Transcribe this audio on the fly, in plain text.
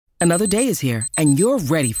Another day is here, and you're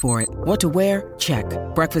ready for it. What to wear? Check.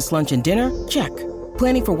 Breakfast, lunch, and dinner? Check.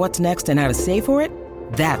 Planning for what's next and how to save for it?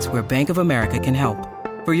 That's where Bank of America can help.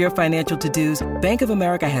 For your financial to-dos, Bank of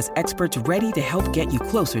America has experts ready to help get you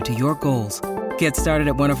closer to your goals. Get started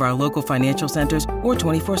at one of our local financial centers or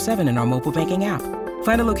 24/7 in our mobile banking app.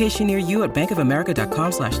 Find a location near you at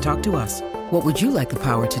bankofamerica.com/talktous. What would you like the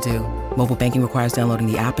power to do? Mobile banking requires downloading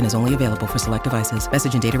the app and is only available for select devices.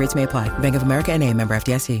 Message and data rates may apply. Bank of America N.A., member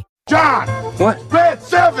FDIC. John! What? Red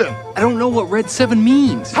 7! I don't know what Red 7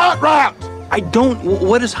 means. Hot route! I don't.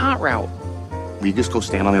 What is hot route? Will you just go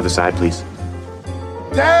stand on the other side, please?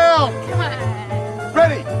 Down! Come on.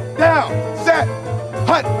 Ready, down, set,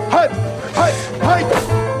 hut, hut.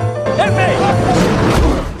 Hit me!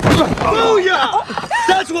 Booyah!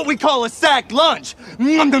 That's what we call a sack lunch.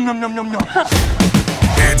 Nom, nom, nom, nom, nom, nom.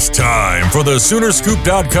 It's time for the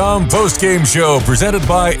Soonerscoop.com postgame show presented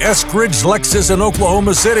by Eskridge Lexus in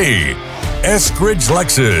Oklahoma City. Eskridge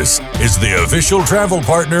Lexus is the official travel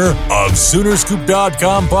partner of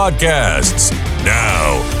Soonerscoop.com podcasts.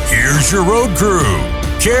 Now, here's your road crew,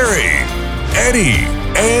 Carrie, Eddie,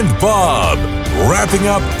 and Bob, wrapping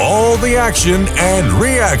up all the action and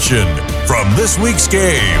reaction from this week's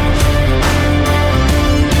game.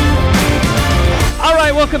 All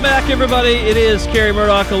right, welcome back, everybody. It is Kerry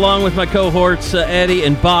Murdoch along with my cohorts, Eddie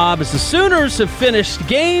and Bob, as the Sooners have finished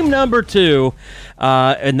game number 2,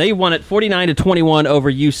 and they won it 49-21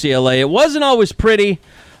 over UCLA. It wasn't always pretty.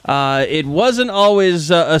 It wasn't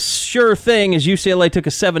always a sure thing as UCLA took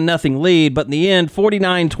a 7-0 lead, but in the end,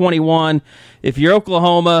 49-21. If you're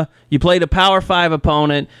Oklahoma, you played a Power 5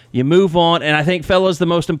 opponent, you move on, and I think, fellas, the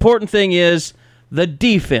most important thing is the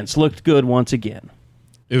defense looked good once again.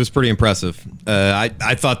 It was pretty impressive.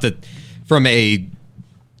 I thought that from a,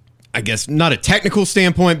 I guess, not a technical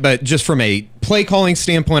standpoint, but just from a play-calling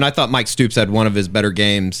standpoint, I thought Mike Stoops had one of his better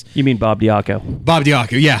games. You mean Bob Diaco? Bob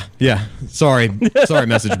Diaco, yeah. Sorry,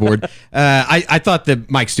 message board. I thought that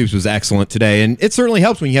Mike Stoops was excellent today, and it certainly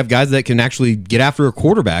helps when you have guys that can actually get after a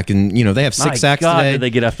quarterback, and, you know, they have 6 sacks today. Did they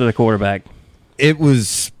get after the quarterback? It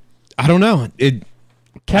was, I don't know.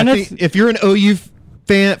 Kenneth, I think if you're an OU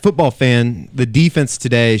football fan, the defense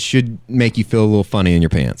today should make you feel a little funny in your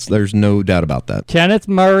pants. There's no doubt about that. Kenneth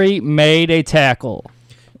Murray made a tackle.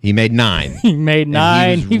 He made 9. He made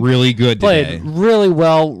 9. He was really good today. Played really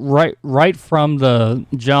well right from the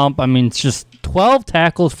jump. I mean, it's just 12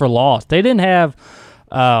 tackles for loss. They didn't have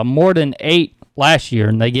more than 8 last year,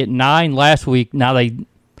 and they get 9 last week. Now they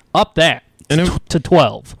up that to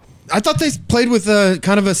 12. I thought they played with a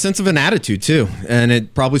kind of a sense of an attitude, too. And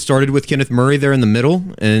it probably started with Kenneth Murray there in the middle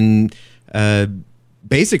and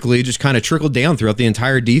basically just kind of trickled down throughout the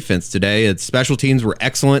entire defense today. Its special teams were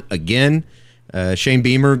excellent again. Shane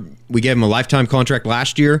Beamer, we gave him a lifetime contract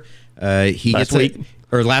last year.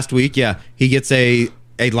 Last week, yeah. He gets a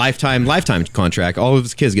lifetime contract. All of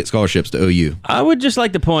his kids get scholarships to OU. I would just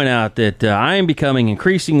like to point out that I am becoming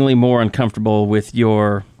increasingly more uncomfortable with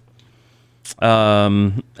your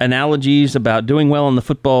analogies about doing well on the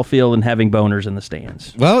football field and having boners in the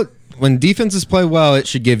stands. Well, when defenses play well, it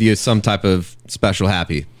should give you some type of special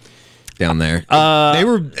happy down there. They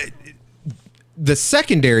were the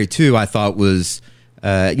secondary too. I thought was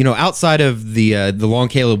outside of the long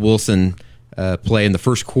Caleb Wilson play in the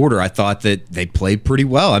first quarter, I thought that they played pretty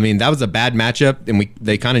well. I mean, that was a bad matchup, and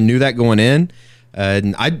they kind of knew that going in.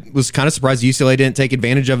 And I was kind of surprised UCLA didn't take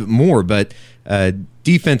advantage of it more, but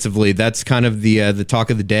defensively, that's kind of the talk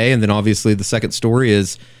of the day. And then obviously the second story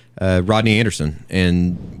is Rodney Anderson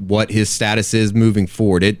and what his status is moving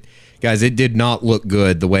forward. It did not look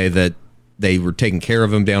good the way that they were taking care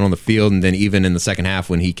of him down on the field, and then even in the second half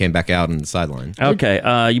when he came back out on the sideline.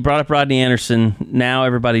 Okay, you brought up Rodney Anderson. Now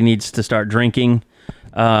everybody needs to start drinking,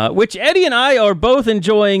 which Eddie and I are both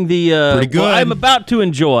enjoying Pretty good. I'm about to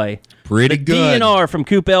enjoy. Pretty the good. DNR from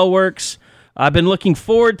Coop Ale Works. I've been looking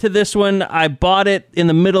forward to this one. I bought it in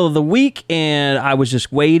the middle of the week, and I was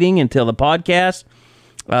just waiting until the podcast.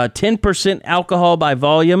 10% alcohol by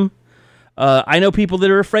volume. I know people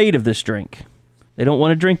that are afraid of this drink. They don't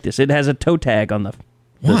want to drink this. It has a toe tag on the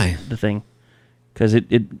thing. Because it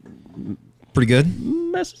pretty good.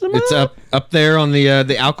 Messes them it's up there on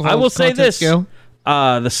the alcohol. I will say this. Scale.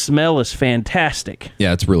 The smell is fantastic.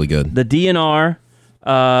 Yeah, it's really good. The DNR,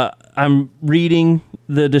 I'm reading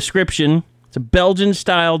the description. It's a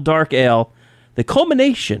Belgian-style dark ale, the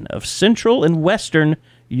culmination of Central and Western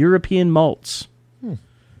European malts.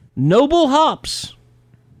 Noble hops,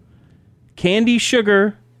 candy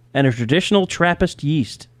sugar, and a traditional Trappist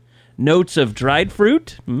yeast. Notes of dried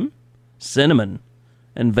fruit, cinnamon,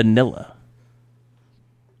 and vanilla.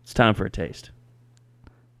 It's time for a taste.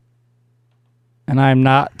 And I'm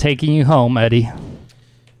not taking you home, Eddie.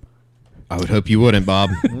 I would hope you wouldn't, Bob.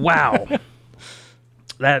 Wow.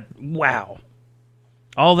 Wow.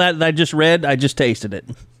 All that I just read, I just tasted it.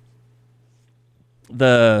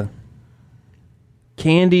 The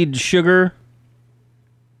candied sugar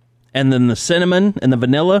and then the cinnamon and the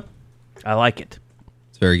vanilla, I like it.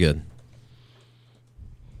 It's very good.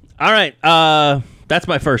 All right, that's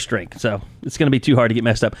my first drink, so it's going to be too hard to get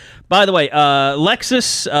messed up. By the way,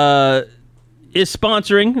 Lexus is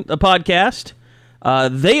sponsoring the podcast.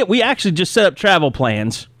 We actually just set up travel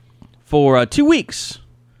plans for 2 weeks.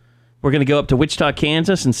 We're going to go up to Wichita,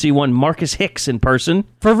 Kansas, and see one Marcus Hicks in person.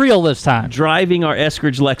 For real this time. Driving our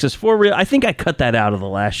Eskridge Lexus for real. I think I cut that out of the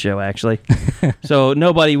last show, actually. So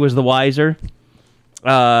nobody was the wiser.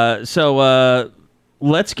 So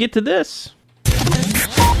let's get to this.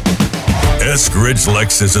 Eskridge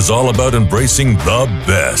Lexus is all about embracing the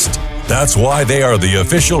best. That's why they are the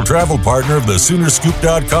official travel partner of the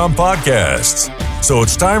Soonerscoop.com podcasts. So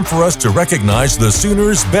it's time for us to recognize the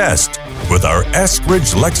Sooners' best with our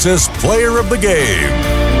Eskridge Lexus Player of the Game.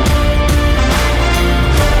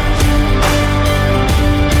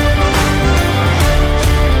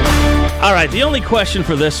 All right, the only question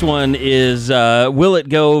for this one is, will it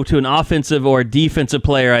go to an offensive or defensive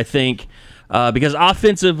player, I think? Because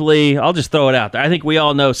offensively, I'll just throw it out there. I think we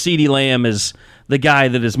all know CeeDee Lamb is the guy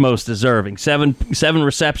that is most deserving. Seven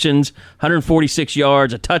receptions, 146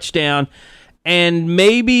 yards, a touchdown, and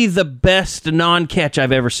maybe the best non-catch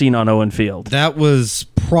I've ever seen on Owen Field. That was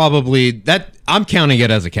probably that. I'm counting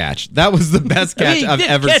it as a catch. That was the best catch I've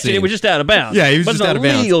ever seen. It was just out of bounds. Yeah, he was just out of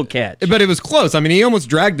bounds. It wasn't a legal catch. But it was close. I mean, he almost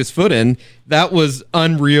dragged his foot in. That was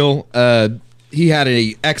unreal. He had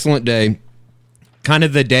an excellent day. Kind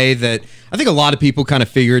of the day that I think a lot of people kind of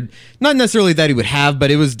figured, not necessarily that he would have,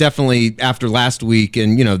 but it was definitely after last week,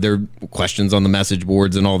 and you know there were questions on the message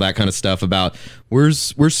boards and all that kind of stuff about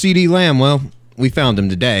where's CeeDee Lamb. Well, we found him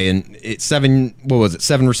today, and it's 7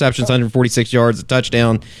 receptions, 146 yards, a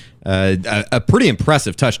touchdown, a pretty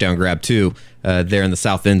impressive touchdown grab too there in the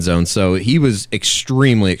south end zone. So he was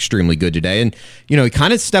extremely, extremely good today, and you know he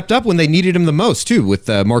kind of stepped up when they needed him the most too, with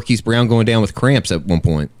Marquise Brown going down with cramps at one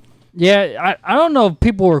point. Yeah, I don't know if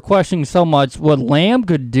people were questioning so much what Lamb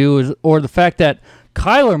could do or the fact that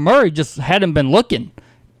Kyler Murray just hadn't been looking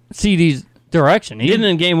CeeDee's direction. He didn't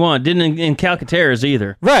in game one, didn't in Calcaterra's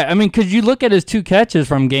either. Right, I mean, because you look at his 2 catches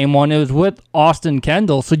from game one, it was with Austin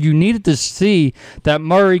Kendall, so you needed to see that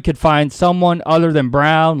Murray could find someone other than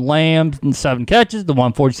Brown, Lamb, and 7 catches, the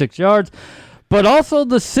 146 yards. But also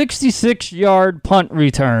the 66-yard punt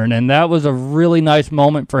return, and that was a really nice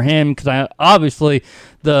moment for him because obviously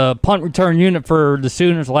the punt return unit for the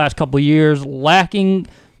Sooners the last couple of years lacking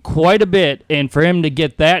quite a bit, and for him to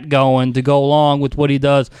get that going to go along with what he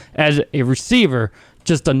does as a receiver,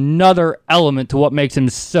 just another element to what makes him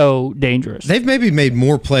so dangerous. They've maybe made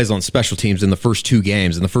more plays on special teams in the first 2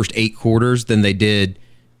 games, in the first 8 quarters, than they did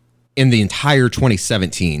in the entire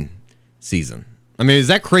 2017 season. I mean, is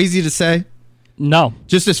that crazy to say? No.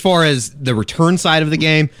 Just as far as the return side of the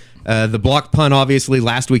game, the block punt, obviously,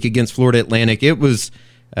 last week against Florida Atlantic, it was,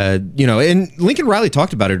 and Lincoln Riley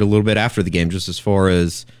talked about it a little bit after the game, just as far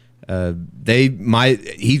as I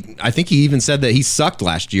think he even said that he sucked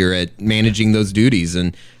last year at managing those duties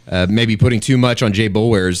and maybe putting too much on Jay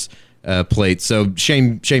Boulware's plate. So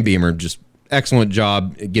Shane Beamer, just excellent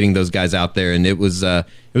job getting those guys out there, and it was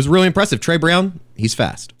really impressive. Trey Brown, he's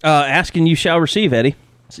fast. Asking you shall receive, Eddie.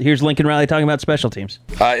 So here's Lincoln Riley talking about special teams.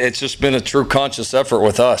 It's just been a true conscious effort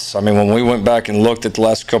with us. I mean, when we went back and looked at the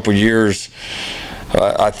last couple of years,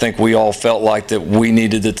 I think we all felt like that we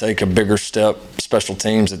needed to take a bigger step, special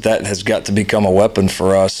teams, that has got to become a weapon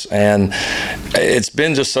for us. And it's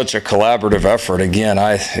been just such a collaborative effort. Again,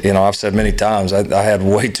 I've said many times, I had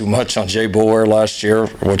way too much on Jay Boulware last year,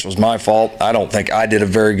 which was my fault. I don't think I did a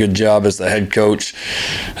very good job as the head coach.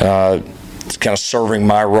 Kind of serving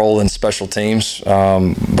my role in special teams,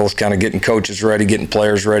 both kind of getting coaches ready, getting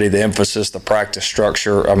players ready, the emphasis, the practice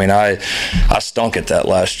structure. I mean, I stunk at that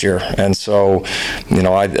last year. And so,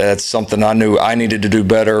 that's something I knew I needed to do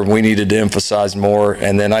better. We needed to emphasize more.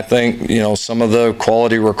 And then I think, some of the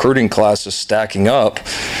quality recruiting classes stacking up,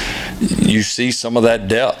 you see some of that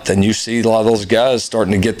depth, and you see a lot of those guys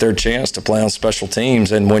starting to get their chance to play on special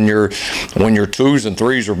teams. And when your 2s and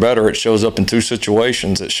 3s are better, it shows up in 2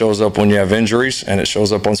 situations. It shows up when you have injuries, and it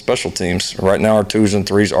shows up on special teams. Right now, our 2s and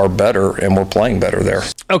 3s are better, and we're playing better there.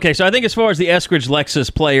 Okay, so I think as far as the Eskridge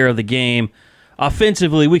Lexus player of the game,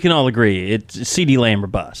 offensively, we can all agree it's CeeDee Lamb or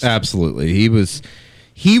bust. Absolutely, he was.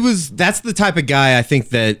 That's the type of guy I think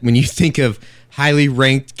that when you think of highly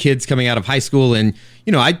ranked kids coming out of high school, and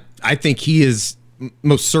I think he is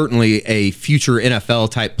most certainly a future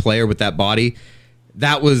NFL type player with that body.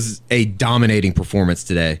 That was a dominating performance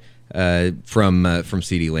today from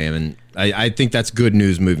CeeDee Lamb, and I think that's good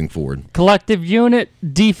news moving forward. Collective unit,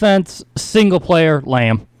 defense, single player,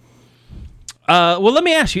 Lamb. Well, let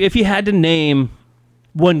me ask you, if you had to name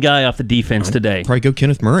one guy off the defense today, Probably go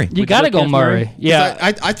Kenneth Murray. You got to go Kenneth Murray. Murray? Yeah.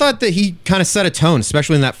 I thought that he kind of set a tone,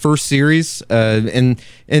 especially in that first series, and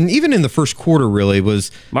even in the first quarter. Really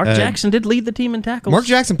was Mark Jackson did lead the team in tackles. Mark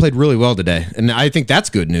Jackson played really well today, and I think that's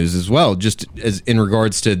good news as well. Just as in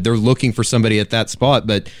regards to they're looking for somebody at that spot,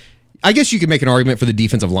 but I guess you could make an argument for the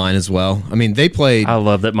defensive line as well. I mean, they played. I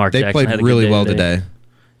love that Mark They Jackson played had a good really day well today.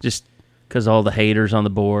 Just because all the haters on the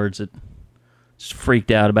boards that just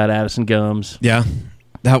freaked out about Addison Gums. Yeah,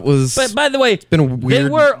 that was. But by the way, been a weird, they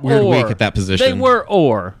were weird or. week at that position. They were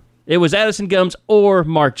or. It was Addison Gums or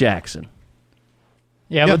Mark Jackson.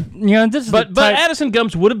 Yeah, Yeah. but this is But Addison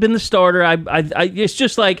Gums would have been the starter. It's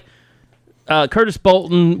just like Curtis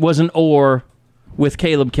Bolton was an or with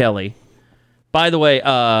Caleb Kelly. By the way,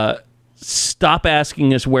 stop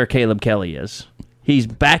asking us where Caleb Kelly is. He's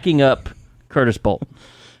backing up Curtis Bolton.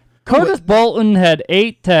 Curtis Bolton had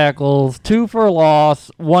 8 tackles, 2 for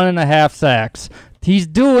loss, 1.5 sacks. He's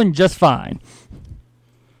doing just fine.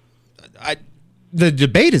 The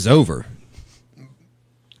debate is over.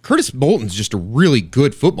 Curtis Bolton's just a really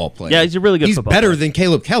good football player. Yeah, he's a really good football better player. than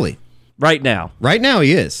Caleb Kelly. Right now. Right now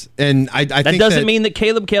he is. And I That think doesn't mean that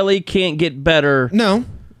Caleb Kelly can't get better. No.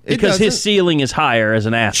 It Because his doesn't. ceiling is higher as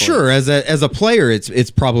an athlete. Sure, as a player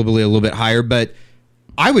it's probably a little bit higher, but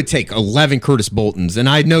I would take 11 Curtis Boltons, and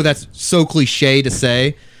I know that's so cliche to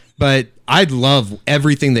say, but I'd love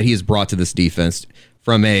everything that he has brought to this defense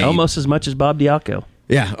from a Almost as much as Bob Diaco.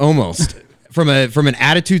 Yeah, almost. from an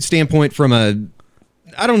attitude standpoint,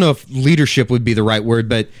 I don't know if leadership would be the right word,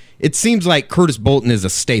 but it seems like Curtis Bolton is a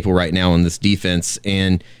staple right now in this defense,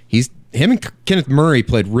 and him and Kenneth Murray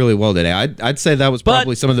played really well today. I'd say that was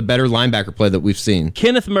probably some of the better linebacker play that we've seen.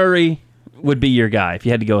 Kenneth Murray would be your guy if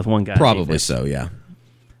you had to go with one guy. Probably so, yeah.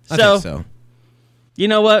 I So, think so. You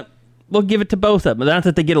know what? We'll give it to both of them. Not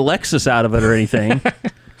that they get Alexis out of it or anything.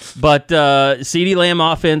 But CeeDee Lamb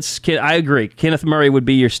offense, I agree. Kenneth Murray would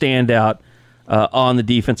be your standout on the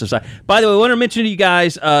defensive side. By the way, I want to mention to you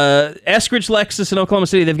guys, Eskridge Lexus in Oklahoma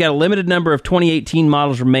City, they've got a limited number of 2018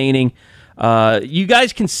 models remaining. You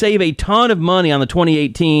guys can save a ton of money on the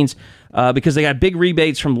 2018s because they got big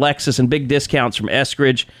rebates from Lexus and big discounts from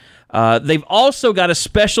Eskridge. They've also got a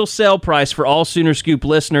special sale price for all Sooner Scoop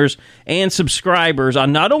listeners and subscribers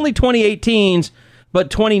on not only 2018s, but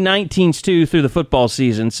 2019s too through the football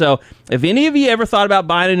season. So if any of you ever thought about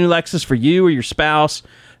buying a new Lexus for you or your spouse,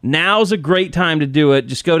 now's a great time to do it.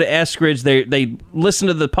 Just go to Eskridge. They listen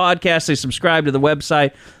to the podcast. They subscribe to the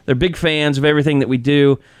website. They're big fans of everything that we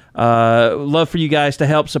do. Love for you guys to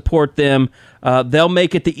help support them. They'll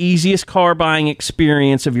make it the easiest car buying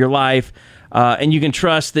experience of your life. And you can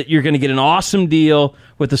trust that you're going to get an awesome deal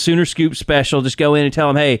with the Sooner Scoop special. Just go in and tell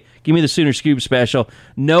them, hey, give me the Sooner Scoop special.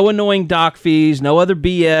 No annoying doc fees, no other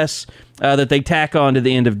BS that they tack on to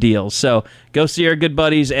the end of deals. So go see our good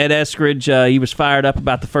buddies, Ed Eskridge. He was fired up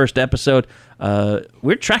about the first episode.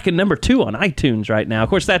 We're tracking number 2 on iTunes right now. Of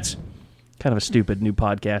course, that's kind of a stupid new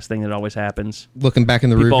podcast thing that always happens. Looking back in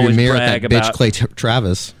the People rearview always mirror at brag that bitch about- Clay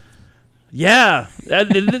Travis. Yeah,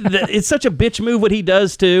 it's such a bitch move. What he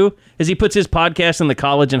does too is he puts his podcast in the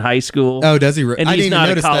college and high school. Oh, does he? And I he's didn't not even a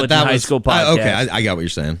notice college that and high was, school podcast. Okay, I got what you're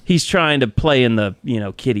saying. He's trying to play in the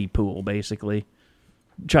kiddie pool, basically,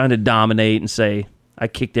 trying to dominate and say I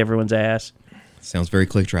kicked everyone's ass. Sounds very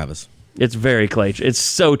Clay Travis. It's very Clay. It's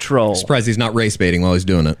so troll. Surprised he's not race baiting while he's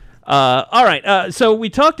doing it. All right, so we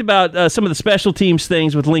talked about some of the special teams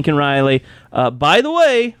things with Lincoln Riley. By the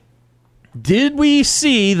way, did we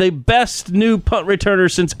see the best new punt returner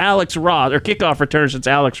since Alex Ross, or kickoff returner since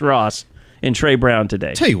Alex Ross in Trey Brown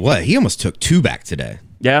today? Tell you what, he almost took 2 back today.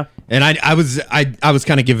 Yeah. And I was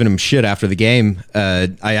kind of giving him shit after the game. I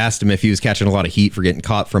asked him if he was catching a lot of heat for getting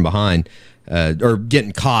caught from behind, or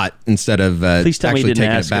getting caught instead of Please tell me actually you didn't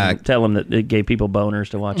taking ask it back. him. Tell him that it gave people boners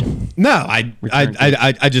to watch him. No,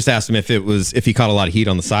 I just asked him if he caught a lot of heat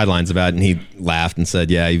on the sidelines about it, and he laughed and said,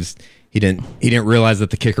 yeah, he didn't realize that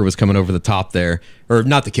the kicker was coming over the top there, or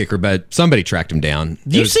not the kicker, but somebody tracked him down.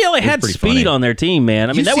 UCLA had speed on their team, man.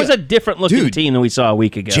 I mean, that was a different looking team than we saw a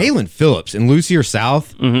week ago. Jalen Phillips and Lucier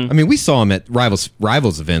South. I mean, we saw him at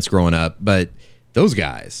rivals events growing up, but those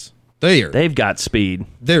guys, they've got speed.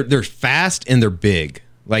 They're fast and they're big.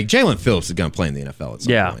 Like Jalen Phillips is going to play in the NFL at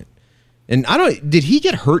some point. And did he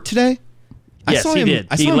get hurt today? Yes, saw he him, did.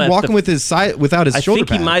 I He saw him left walking with his side without his I shoulder think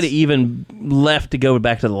he pads. might have even left to go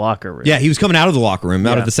back to the locker room. Yeah, he was coming out of the locker room,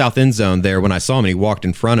 out Yeah. of the south end zone there when I saw him, and he walked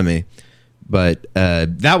in front of me. But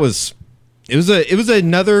it was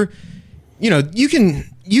another. You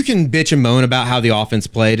can bitch and moan about how the offense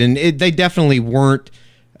played, and they definitely weren't.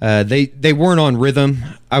 They weren't on rhythm,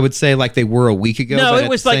 I would say, like they were a week ago. No, but it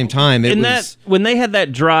was at the like same time. It was that when they had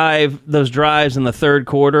that those drives in the third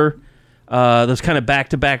quarter, those kind of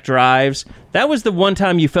back-to-back drives. That was the one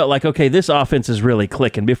time you felt like, okay, this offense is really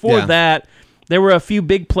clicking. Before that, there were a few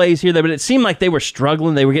big plays here, but it seemed like they were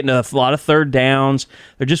struggling. They were getting a lot of third downs.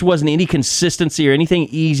 There just wasn't any consistency or anything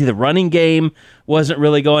easy. The running game wasn't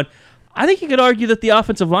really going. I think you could argue that the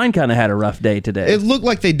offensive line kind of had a rough day today. It looked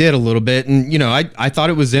like they did a little bit, and I thought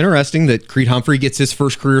it was interesting that Creed Humphrey gets his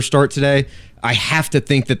first career start today. I have to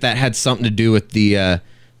think that had something to do with the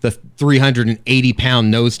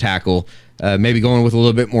 380-pound nose tackle, maybe going with a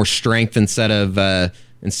little bit more strength instead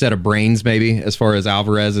of brains, maybe as far as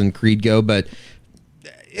Alvarez and Creed go. But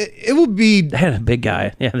it will be. They had a big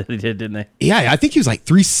guy, yeah, they did, didn't they? Yeah, I think he was like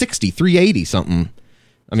 360, 380 something.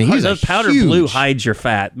 I mean, he's a powder blue hides your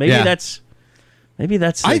fat. Maybe that's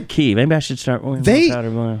the key. Maybe I should start wearing more powder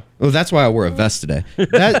blue. Well, that's why I wore a vest today.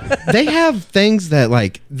 They have things that I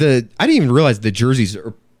didn't even realize the jerseys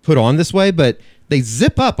are put on this way, but they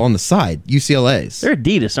zip up on the side. UCLA's. They're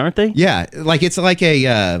Adidas, aren't they? Yeah, it's like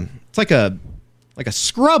a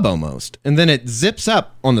scrub almost, and then it zips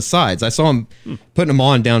up on the sides. I saw them putting them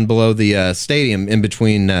on down below the stadium in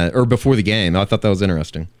between or before the game. I thought that was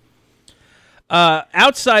interesting.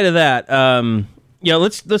 Outside of that,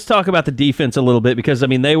 let's talk about the defense a little bit because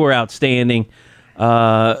they were outstanding.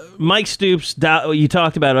 Mike Stoops, you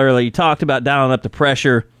talked about earlier. You talked about dialing up the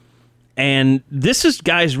pressure, and this is,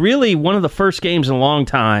 guys, really one of the first games in a long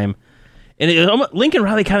time. And Lincoln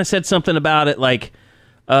Riley kind of said something about it, like,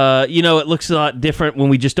 it looks a lot different when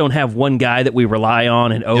we just don't have one guy that we rely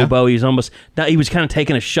on. And Obo, he was kind of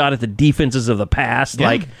taking a shot at the defenses of the past,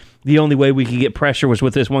 like. The only way we could get pressure was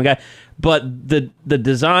with this one guy. But the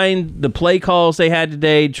design, the play calls they had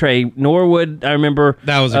today, Trey Norwood, I remember,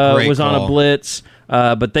 that was a great was call. on a blitz.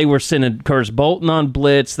 But they were sending Curtis Bolton on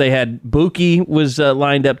blitz. They had Buki was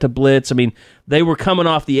lined up to blitz. They were coming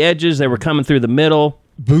off the edges. They were coming through the middle.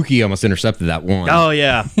 Buki almost intercepted that one. Oh,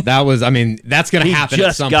 yeah. That was, that's going to happen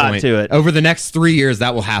at some point. To it. Over the next 3 years,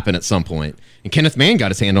 that will happen at some point. And Kenneth Mann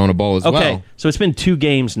got his hand on a ball as well. Okay, so it's been 2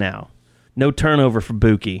 games now. No turnover for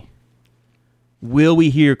Buki. Will we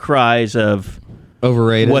hear cries of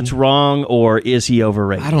overrated? What's wrong, or is he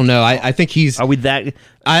overrated? I don't know. I think he's. Are we that?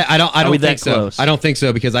 I don't think so. Close? I don't think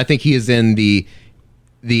so because I think he is in the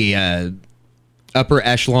upper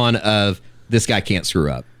echelon of this guy can't screw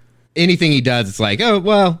up. Anything he does, it's like, oh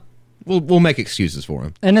well, we'll make excuses for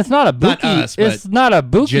him. And it's not a Buki. It's not a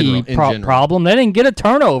Buki problem. They didn't get a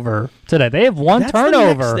turnover today. They have one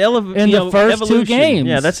turnover in the first 2 games.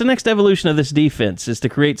 Yeah, that's the next evolution of this defense is to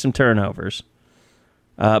create some turnovers.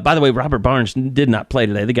 By the way, Robert Barnes did not play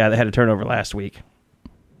today, the guy that had a turnover last week.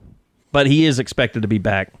 But he is expected to be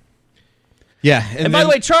back. Yeah. And by the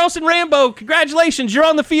way, Charleston Rambo, congratulations. You're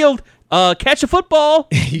on the field. Catch a football.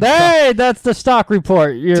 Hey, that's the stock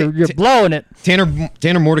report. You're blowing it.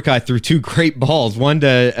 Tanner Mordecai threw 2 great balls. One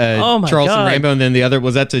to Charleston Rambo, and then the other,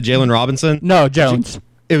 was that to Jalen Robinson? No, Jones.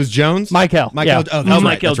 It was Jones? Michael. Yeah. Oh, that's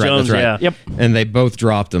Michael Jones, that's right. Yeah. Yep. And they both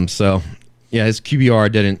dropped him. So, yeah, his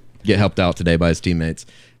QBR didn't get helped out today by his teammates.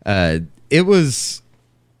 It was,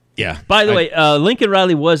 yeah. By the way, Lincoln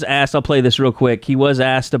Riley was asked, I'll play this real quick. He was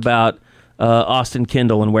asked about Austin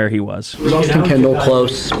Kendall and where he was. Was Austin Kendall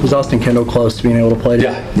close to being able to play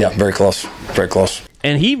today? Yeah, very close. Very close.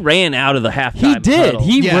 And he ran out of the halftime He did. huddle.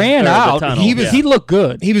 He ran out. He looked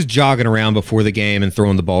good. He was jogging around before the game and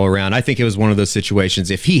throwing the ball around. I think it was one of those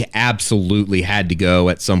situations. If he absolutely had to go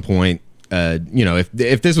at some point,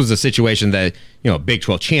 if this was a situation that, Big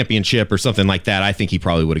 12 championship or something like that, I think he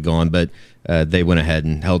probably would have gone. But they went ahead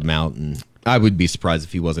and held him out, and I would be surprised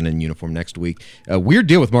if he wasn't in uniform next week. Weird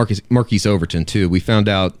deal with Marquise Overton too. We found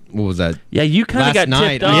out, what was that? Yeah, you kind of got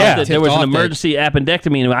tipped off that there was an emergency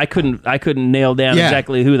appendectomy, and I couldn't nail down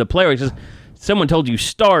exactly who the player was. Someone told you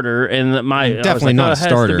starter, and definitely not a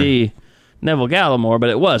starter. It has to be Neville Gallimore, but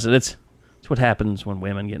it wasn't. It's what happens when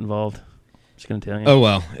women get involved. Just gonna tell you. Oh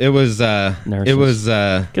well, it was. Nurses. It was.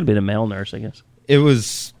 Could have been a male nurse, I guess. It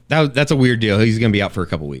was. That's a weird deal. He's gonna be out for a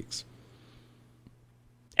couple weeks.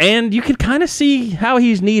 And you could kind of see how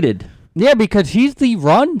he's needed. Yeah, because he's the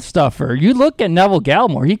run stuffer. You look at Neville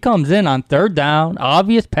Gallimore, he comes in on third down,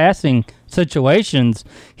 obvious passing situations.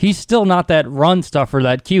 He's still not that run stuffer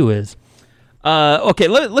that Q is. Okay,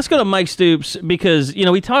 let's go to Mike Stoops because,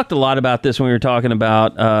 we talked a lot about this when we were talking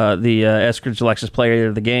about the Eskridge Lexus player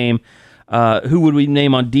of the game. Who would we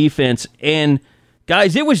name on defense? And,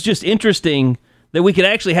 guys, it was just interesting that we could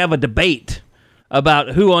actually have a debate about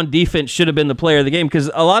who on defense should have been the player of the game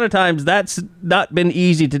because a lot of times that's not been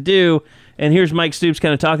easy to do. And here's Mike Stoops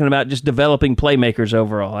kind of talking about just developing playmakers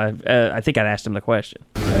overall. I think I'd asked him the question.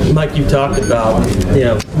 Mike, you talked about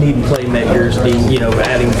needing playmakers,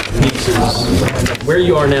 adding pieces. Where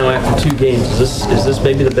you are now after 2 games, is this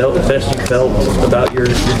maybe the best you felt about your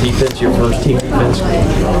defense, your first team defense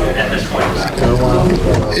at this point?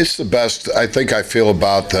 It's the best I think I feel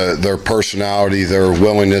about their personality, their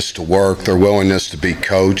willingness to work, their willingness to be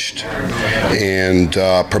coached and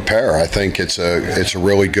prepare. I think it's a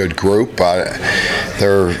really good group.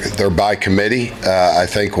 They're by committee. I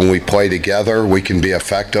think when we play together, we can be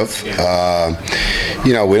effective. We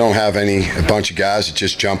don't have a bunch of guys that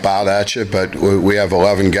just jump out at you, but we have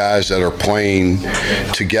 11 guys that are playing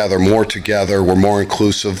together, more together. We're more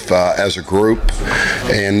inclusive as a group,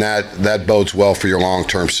 and that bodes well for your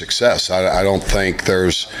long-term success. I don't think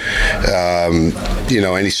there's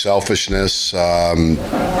any selfishness.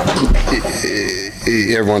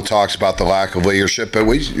 Everyone talks about the lack of leadership, but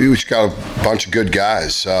we've got a bunch of good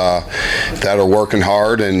guys that are working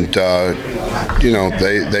hard, and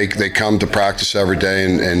they come to practice every day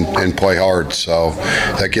and play hard. So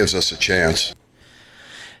that gives us a chance.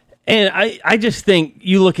 And I just think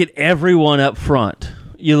you look at everyone up front.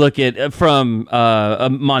 You look at from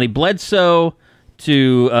Monty Bledsoe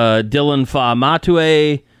to Dylan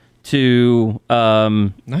Fa'amatue to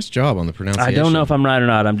nice job on the pronunciation. I don't know if I'm right or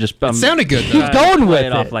not. It sounded good though. He's going with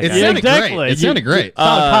it. It sounded great. It sounded great.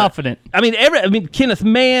 Confident. Kenneth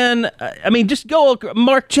Mann. Just go.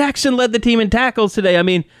 Mark Jackson led the team in tackles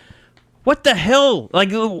today. What the hell?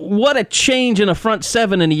 What a change in a front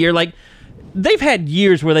seven in a year. They've had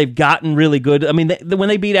years where they've gotten really good. When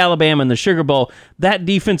they beat Alabama in the Sugar Bowl, that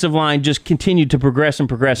defensive line just continued to progress and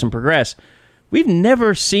progress and progress. We've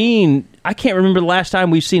never seen, I can't remember the last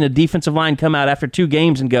time we've seen a defensive line come out after 2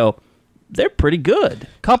 games and go, they're pretty good.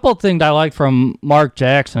 Couple of things I like from Mark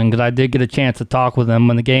Jackson, because I did get a chance to talk with him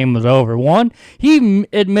when the game was over. One, he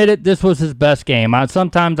admitted this was his best game.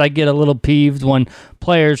 Sometimes I get a little peeved when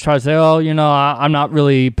players try to say, I'm not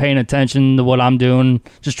really paying attention to what I'm doing,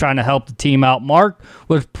 just trying to help the team out. Mark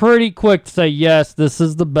was pretty quick to say, yes, this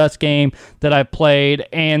is the best game that I played,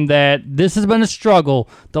 and that this has been a struggle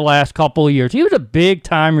the last couple of years. He was a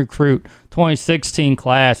big-time recruit, 2016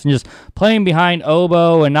 class, and just playing behind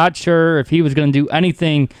Obo and not sure if he was going to do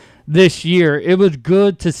anything this year. It was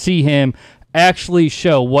good to see him actually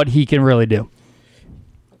show what he can really do.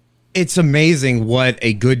 It's amazing what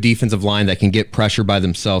a good defensive line that can get pressure by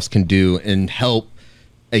themselves can do and help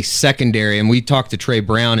a secondary. And we talked to Trey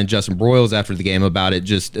Brown and Justin Broyles after the game about it,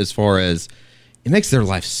 just as far as it makes their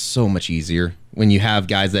life so much easier when you have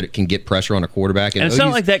guys that can get pressure on a quarterback. And it's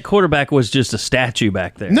not like that quarterback was just a statue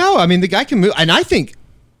back there. No, the guy can move. And I think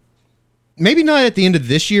maybe not at the end of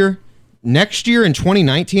this year, next year in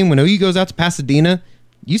 2019, when OU goes out to Pasadena,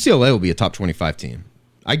 UCLA will be a top 25 team.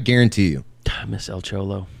 I guarantee you. I miss El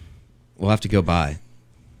Cholo. We'll have to go buy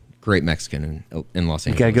great Mexican in Los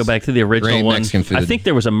Angeles. You got to go back to the original great one. Mexican food. I think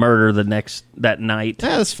there was a murder that night.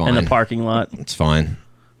 Yeah, that's fine. In the parking lot. It's fine.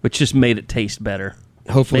 Which just made it taste better.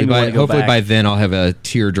 Hopefully by then I'll have a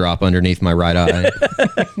teardrop underneath my right eye.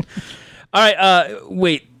 All right,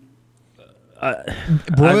 wait.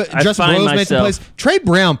 Justin Broyles made some plays. Trey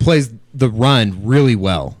Brown plays the run really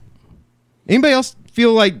well. Anybody else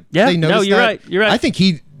feel like they noticed no, you're that? right. You're right. I think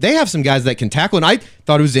they have some guys that can tackle, and I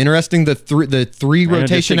thought it was interesting the three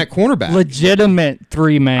rotation at cornerback. Legitimate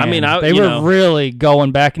 3-man. They were really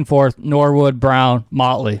going back and forth. Norwood, Brown,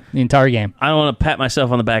 Motley, the entire game. I don't want to pat myself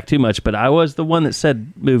on the back too much, but I was the one that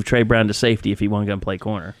said move Trey Brown to safety if he wasn't going to play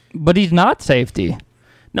corner. But he's not safety.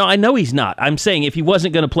 No, I know he's not. I'm saying if he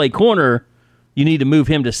wasn't going to play corner, you need to move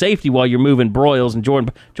him to safety while you're moving Broyles and Jordan.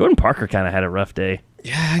 Jordan Parker kind of had a rough day.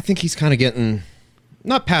 Yeah, I think he's kind of getting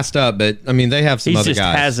not passed up, but they have some other guys. He just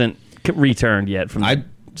hasn't returned yet from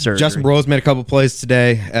surgery. Justin Broyles made a couple plays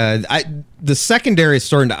today. The secondary is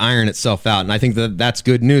starting to iron itself out, and I think that's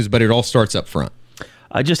good news, but it all starts up front.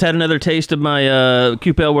 I just had another taste of my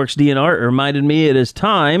Coop Aleworks DNR. It reminded me it is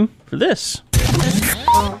time for this.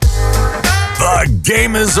 The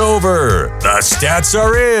game is over. The stats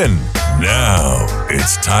are in. Now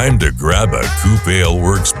it's time to grab a Coop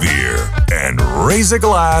Aleworks beer and raise a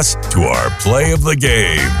glass to our play of the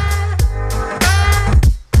game.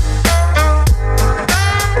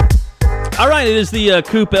 All right, it is the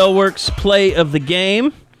Coop Aleworks play of the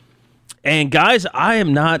game. And guys, I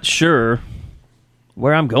am not sure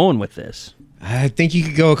where I'm going with this. I think you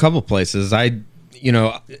could go a couple places.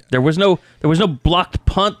 There was no blocked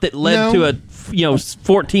punt that led to a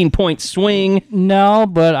 14-point swing. No,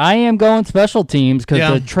 but I am going special teams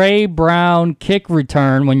because the Trey Brown kick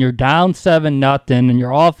return when you're down 7-0 and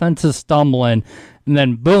your offense is stumbling, and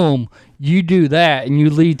then boom, you do that and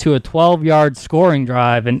you lead to a 12-yard scoring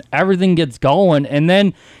drive and everything gets going, and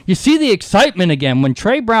then you see the excitement again when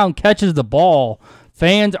Trey Brown catches the ball.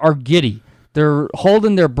 Fans are giddy. They're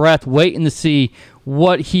holding their breath, waiting to see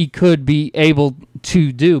what he could be able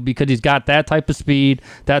to do because he's got that type of speed,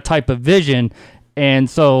 that type of vision. And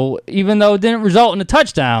so even though it didn't result in a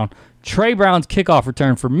touchdown, Trey Brown's kickoff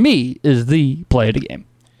return for me is the play of the game.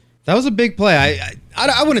 That was a big play.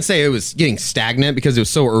 I wouldn't say it was getting stagnant because it was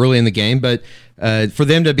so early in the game, but for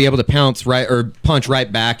them to be able to punch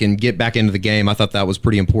right back and get back into the game, I thought that was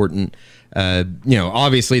pretty important.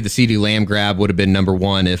 Obviously the CeeDee Lamb grab would have been number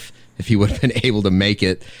one if he would have been able to make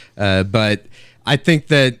it. But I think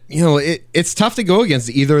that, it's tough to go against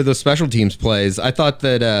either of those special teams plays. I thought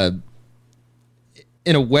that,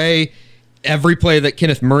 in a way, every play that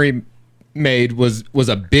Kenneth Murray made was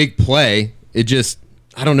a big play. It just,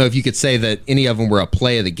 I don't know if you could say that any of them were a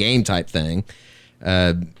play of the game type thing.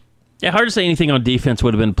 Hard to say anything on defense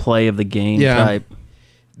would have been play of the game type.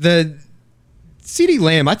 The CeeDee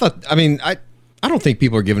Lamb, I don't think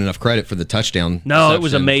people are giving enough credit for the touchdown. No, reception. It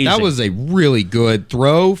was amazing. That was a really good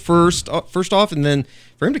throw first off, and then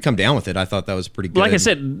for him to come down with it, I thought that was pretty good. Like I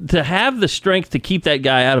said, to have the strength to keep that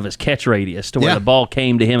guy out of his catch radius to where the ball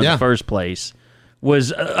came to him in the first place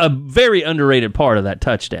was a very underrated part of that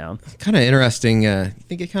touchdown. Kind of interesting. You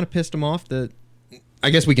think it kind of pissed him off that...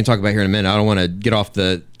 I guess we can talk about here in a minute. I don't want to get off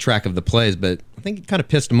the track of the plays, but I think it kind of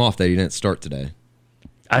pissed him off that he didn't start today.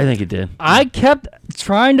 I think it did. I kept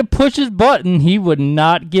trying to push his button. He would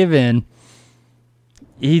not give in.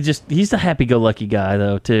 He's a happy-go-lucky guy,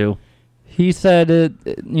 though, too. He said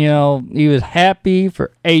he was happy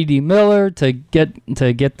for A.D. Miller to get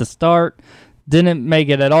the start. Didn't make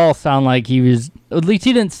it at all sound like he was, at least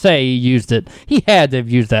he didn't say he used it. He had to have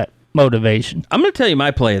used that motivation. I'm going to tell you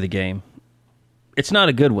my play of the game. It's not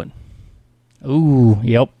a good one. Ooh,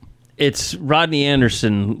 yep. It's Rodney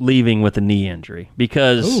Anderson leaving with a knee injury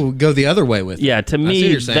because... Ooh, go the other way with it. Yeah, to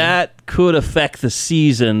me, that could affect the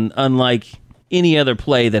season unlike any other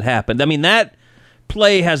play that happened. I mean, that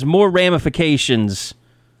play has more ramifications,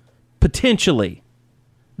 potentially,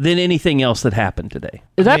 than anything else that happened today.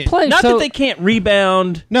 That play... Not that they can't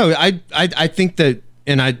rebound. No, I think that...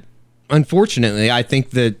 And unfortunately, I think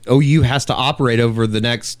that OU has to operate over the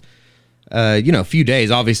next... few days.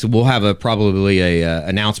 Obviously, we'll have probably a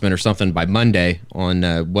announcement or something by Monday on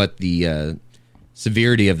what the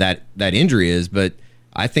severity of that injury is. But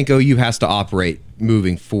I think OU has to operate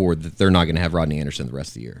moving forward that they're not going to have Rodney Anderson the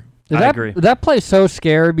rest of the year. I agree. That play's so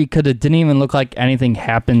scary because it didn't even look like anything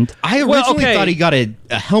happened. I originally thought he got a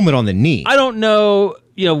helmet on the knee. I don't know.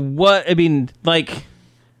 What I mean. Like,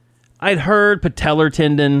 I'd heard patellar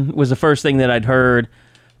tendon was the first thing that I'd heard.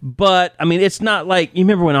 But, I mean, it's not like... You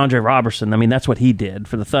remember when Andre Robertson, that's what he did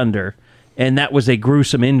for the Thunder, and that was a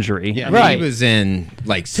gruesome injury. Yeah, right. He was in,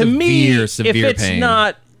 severe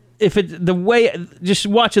pain. Just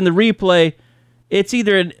watching the replay, it's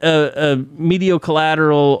either a medial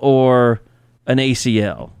collateral or an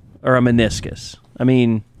ACL or a meniscus. I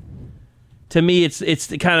mean, to me, it's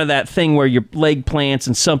kind of that thing where your leg plants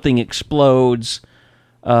and something explodes.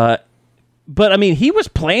 But, I mean, he was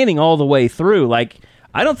planning all the way through,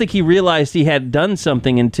 I don't think he realized he had done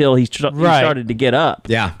something until he started to get up.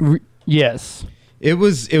 Yeah. Yes. It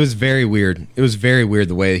was very weird. It was very weird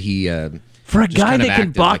the way he for a guy that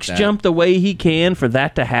can box jump the way he can, for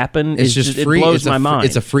that to happen, it blows my mind.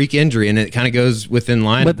 It's a freak injury, and it kind of goes within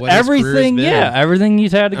line with of what everything. His career has been. Everything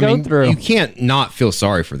he's had to go through. You can't not feel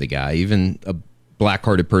sorry for the guy, even a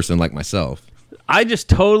black-hearted person like myself. I just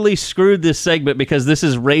totally screwed this segment because this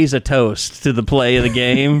is raise a toast to the play of the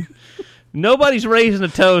game. Nobody's raising a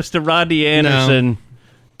toast to Rodney Anderson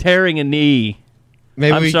tearing a knee.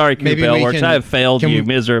 I'm sorry, Coop Elworks. I have failed you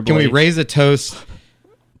miserably. Can we raise a toast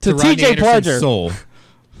to TJ Pledger? Soul?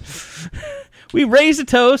 We raise a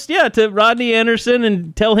toast, to Rodney Anderson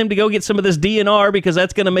and tell him to go get some of this DNR because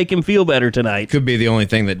that's going to make him feel better tonight. Could be the only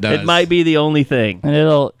thing that does. It might be the only thing. And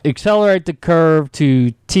it'll accelerate the curve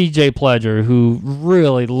to TJ Pledger, who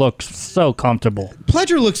really looks so comfortable.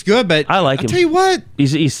 Pledger looks good, but I like him. I'll tell you what.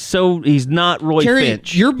 He's not Roy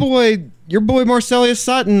Finch. Your boy Marcelius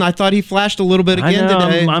Sutton, I thought he flashed a little bit again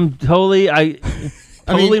today. I'm totally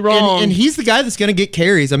wrong. And he's the guy that's going to get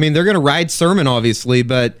carries. I mean, they're going to ride Sermon, obviously,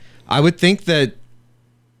 but I would think that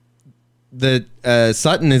that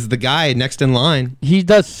Sutton is the guy next in line. He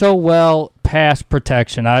does so well pass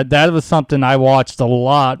protection. That was something I watched a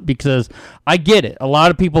lot because I get it. A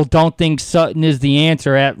lot of people don't think Sutton is the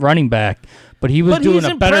answer at running back, but he was doing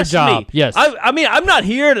a better job. Me. Yes. I mean, I'm not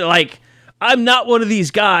here to I'm not one of these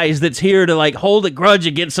guys that's here to hold a grudge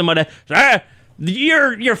against somebody.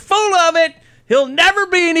 You're full of it. He'll never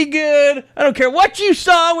be any good. I don't care what you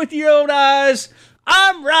saw with your own eyes.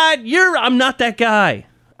 I'm right. I'm not that guy.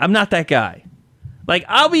 I'm not that guy.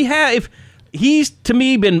 I'll be happy if he's, to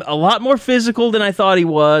me, been a lot more physical than I thought he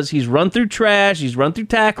was. He's run through trash. He's run through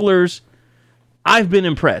tacklers. I've been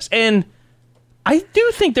impressed. And I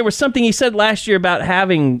do think there was something he said last year about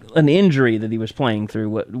having an injury that he was playing through.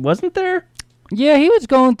 Wasn't there? Yeah, he was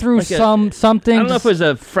going through something. I don't know if it was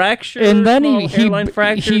a fracture, and then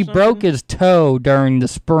he broke his toe during the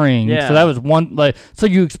spring. Yeah. So that was one. So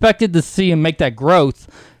you expected to see him make that growth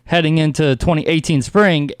heading into 2018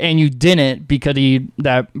 spring, and you didn't because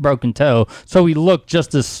that broken toe. So he looked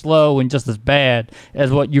just as slow and just as bad as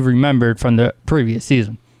what you remembered from the previous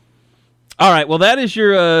season. All right. Well, that is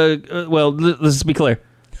your. Let's be clear.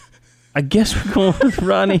 I guess we're going with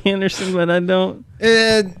Ronnie Anderson, but I don't.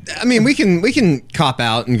 I mean, we can cop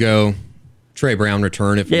out and go Trey Brown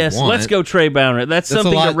return if we want. Yes, let's go Trey Brown. That's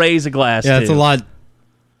something to raise a glass to. Yeah, it's a lot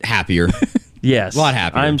happier. Yes. A lot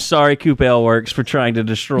happier. I'm sorry, Coop Elworks, for trying to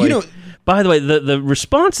destroy. By the way, the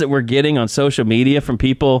response that we're getting on social media from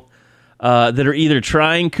people that are either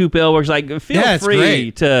trying Coop Elworks, feel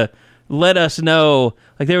free to let us know.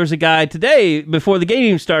 There was a guy today before the game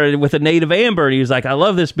even started with a native amber, and he was like, I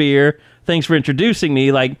love this beer. Thanks for introducing me.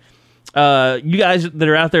 You guys that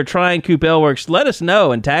are out there trying Coop Elworks, let us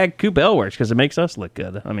know and tag Coop Elworks because it makes us look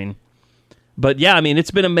good.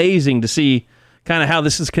 It's been amazing to see kind of how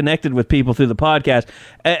this is connected with people through the podcast.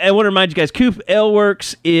 I want to remind you guys, Coop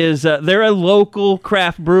Elworks is they're a local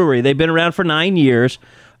craft brewery. They've been around for 9 years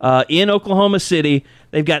in Oklahoma City.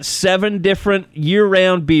 They've got 7 different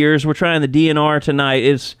year-round beers. We're trying the DNR tonight.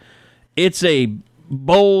 It's a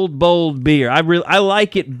bold beer. I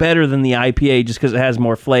like it better than the IPA just because it has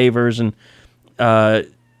more flavors and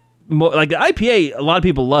more, the IPA. A lot of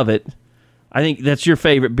people love it. I think that's your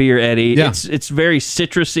favorite beer, Eddie. Yeah. It's very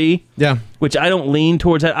citrusy. Yeah, which I don't lean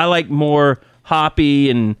towards that. I like more hoppy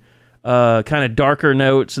and kind of darker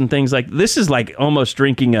notes and things like. This is almost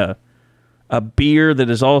drinking a beer that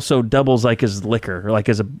is also doubles as liquor,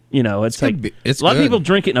 it's a lot of people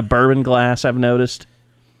drink it in a bourbon glass. I've noticed.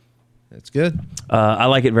 It's good. I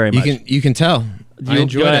like it very much. You can tell. I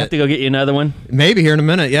enjoyed it. I have to go get you another one? Maybe here in a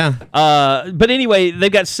minute, yeah. But anyway,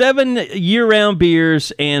 they've got 7 year-round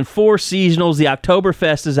beers and 4 seasonals. The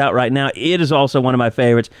Oktoberfest is out right now. It is also one of my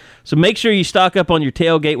favorites. So make sure you stock up on your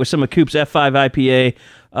tailgate with some of Coop's F5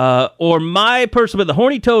 IPA. Or my personal, the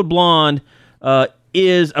Horny Toad Blonde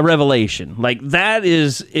is a revelation. That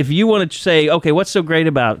is, if you want to say, okay, what's so great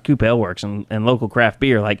about Coop Elworks and local craft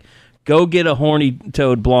beer, go get a Horny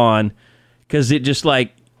Toad Blonde because it just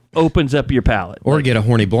opens up your palate. Or get a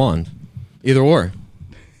Horny Blonde. Either or.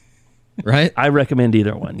 Right? I recommend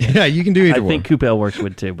either one. Yes. Yeah, you can do either one. I think Coop Elworks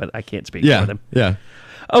would too, but I can't speak for them. Yeah.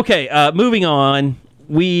 Okay, moving on.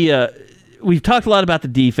 We've talked a lot about the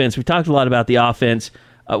defense. We've talked a lot about the offense.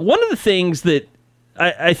 One of the things that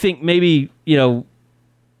I think maybe,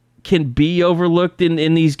 can be overlooked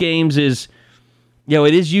in these games is,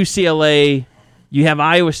 it is UCLA. You have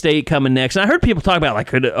Iowa State coming next. And I heard people talk about,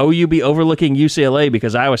 could OU be overlooking UCLA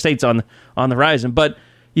because Iowa State's on the horizon? But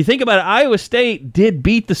you think about it, Iowa State did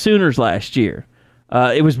beat the Sooners last year.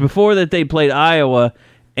 It was before that they played Iowa,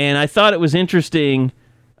 and I thought it was interesting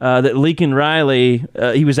that Lincoln Riley,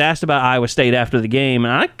 he was asked about Iowa State after the game,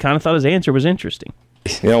 and I kind of thought his answer was interesting.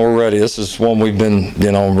 We're ready. This is one we've been,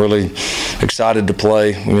 really excited to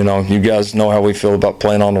play. You guys know how we feel about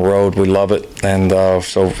playing on the road. We love it. And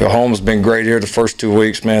so home's been great here the first 2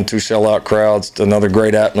 weeks, man. 2 sellout crowds, another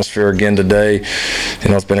great atmosphere again today.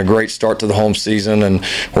 It's been a great start to the home season, and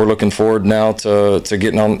we're looking forward now to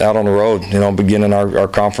getting out on the road, beginning our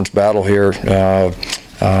conference battle here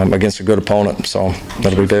against a good opponent. So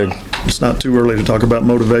that'll be big. It's not too early to talk about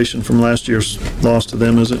motivation from last year's loss to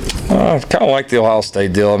them, is it? Kind of like the Ohio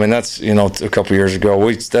State deal. I mean, that's a couple years ago.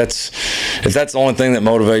 If that's the only thing that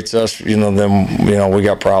motivates us, then we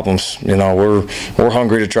got problems. We're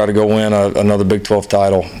hungry to try to go win another Big 12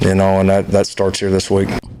 title. And that starts here this week.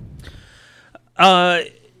 To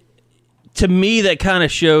me, that kind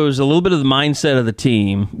of shows a little bit of the mindset of the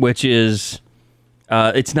team, which is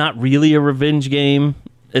it's not really a revenge game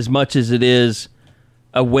as much as it is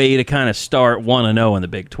a way to kind of start 1-0 in the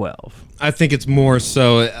Big 12. I think it's more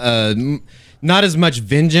so not as much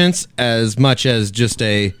vengeance as much as just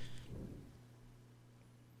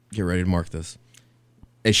Get ready to mark this.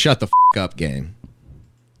 A shut the up game.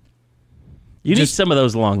 You need some of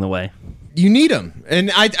those along the way. You need them,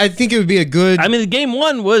 and I think it would be a good. I mean, game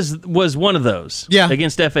one was one of those. Yeah.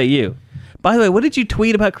 Against FAU. By the way, what did you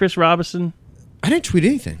tweet about Chris Robinson? I didn't tweet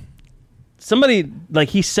anything. Somebody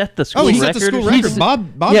he set the school record. Set the school record.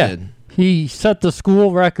 Bob did. He set the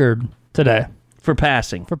school record today for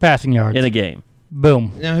passing yards in a game.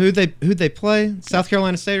 Boom. Now who'd they play? South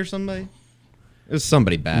Carolina State or somebody? It was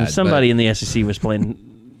somebody bad. Somebody in the SEC was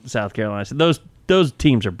playing South Carolina. Those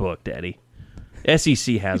teams are booked, Eddie.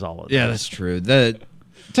 SEC has all of them. Yeah, that's true.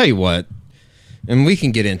 Tell you what, and we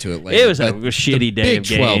can get into it later. It was a shitty day of games.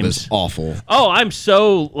 Big 12 is awful. Oh, I'm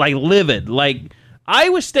so livid.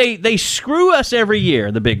 Iowa State, they screw us every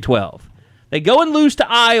year, the Big 12. They go and lose to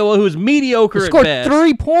Iowa, who's mediocre at best. Scored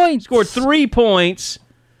 3 points. Scored 3 points.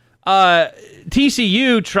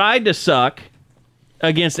 TCU tried to suck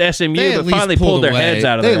against SMU, but finally pulled their heads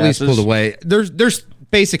out of their asses. They at least pulled away. There's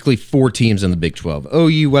basically 4 teams in the Big 12.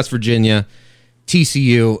 OU, West Virginia,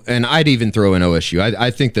 TCU, and I'd even throw in OSU.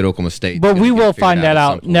 I think that Oklahoma State. But we will find that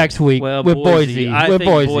out next week with Boise. I think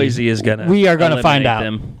Boise is going to. We are going to find out.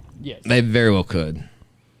 Them. Yes. They very well could.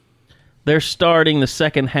 They're starting the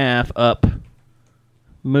second half up.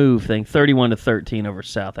 Move thing 31-13 over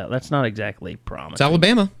South. That's not exactly promising. It's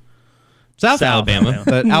Alabama. South Alabama,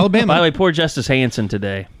 but Alabama. By the way, poor Justice Hanson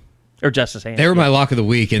today. Or Justice Hanson. They were my lock of the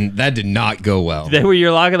week, and that did not go well. They were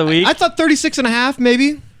your lock of the week? I thought 36.5,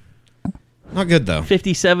 maybe. Not good, though.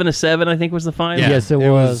 57-7, I think, was the final. Yeah, yes, it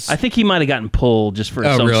was. I think he might have gotten pulled just for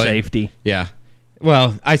his own safety. Yeah.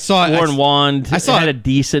 Well, I saw Warren Wand had a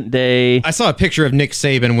decent day. I saw a picture of Nick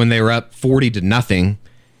Saban when they were up 40-0,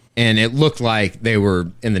 and it looked like they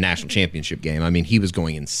were in the national championship game. I mean, he was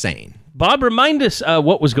going insane. Bob, remind us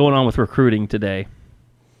what was going on with recruiting today.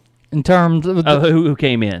 In terms of who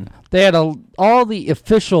came in, they had all the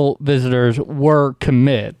official visitors were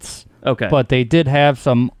commits. Okay, but they did have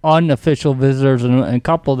some unofficial visitors, and a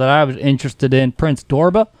couple that I was interested in. Prince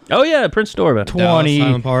Dorba. Oh yeah, Prince Dorba,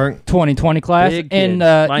 2020 class, big and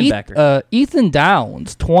linebacker. Ethan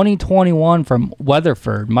Downs, 2021 from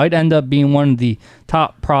Weatherford, might end up being one of the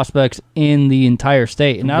top prospects in the entire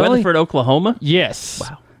state. And Weatherford, Oklahoma. Yes.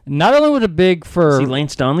 Wow. Not only was it big for... Is he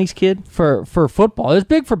Lance Donnelly's kid? For football. It was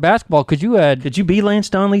big for basketball because you had... Did you be Lance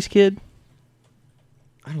Donnelly's kid?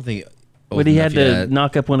 I don't think... But he had to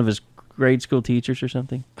knock up one of his grade school teachers or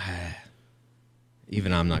something?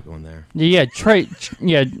 Even I'm not going there. Yeah, Trey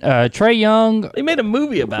Young... They made a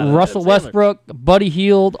movie about it. Russell Westbrook, Buddy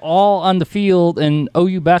Hield, all on the field, and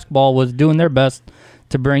OU basketball was doing their best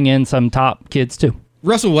to bring in some top kids too.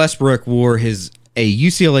 Russell Westbrook wore a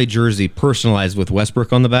UCLA jersey personalized with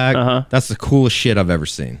Westbrook on the back. Uh-huh. That's the coolest shit I've ever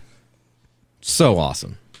seen. So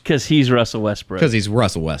awesome. Because he's Russell Westbrook. Because he's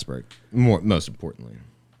Russell Westbrook, most importantly.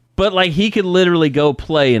 But, he could literally go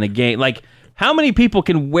play in a game. How many people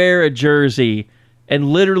can wear a jersey and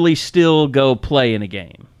literally still go play in a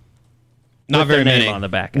game? Not very many. On the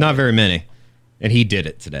back. Not very many. And he did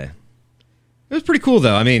it today. It was pretty cool,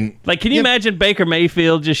 though. I mean... can you imagine Baker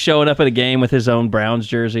Mayfield just showing up at a game with his own Browns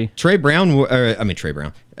jersey? Trey Young wore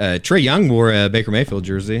a Baker Mayfield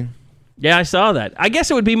jersey. Yeah, I saw that. I guess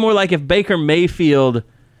it would be more like if Baker Mayfield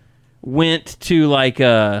went to,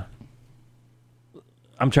 I'm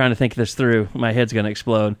trying to think this through. My head's going to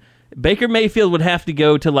explode. Baker Mayfield would have to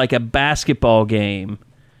go to, a basketball game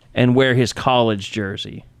and wear his college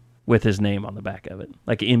jersey with his name on the back of it,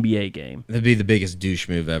 like an NBA game. That'd be the biggest douche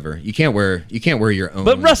move ever. You can't wear your own.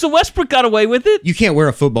 But Russell Westbrook got away with it. You can't wear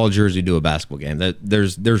a football jersey to a basketball game.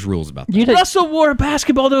 There's rules about that. Russell wore a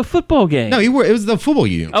basketball to a football game. No, it was the football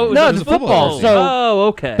uniform. Oh, no, it's football. So,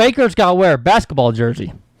 okay. Baker's got to wear a basketball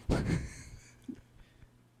jersey.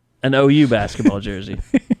 An OU basketball jersey.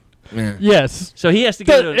 Yeah. Yes. So he has to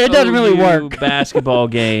go to an it doesn't really work. basketball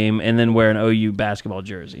game and then wear an OU basketball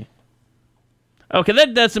jersey. Okay,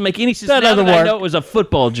 that doesn't make any sense. That doesn't work. I know it was a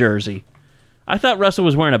football jersey. I thought Russell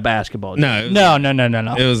was wearing a basketball jersey. No.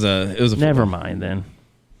 It was a Never mind then.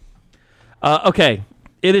 Okay,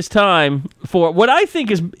 it is time for what I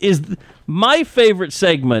think is my favorite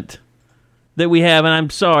segment that we have, and I'm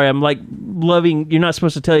sorry, I'm loving. You're not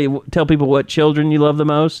supposed to tell people what children you love the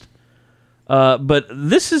most, but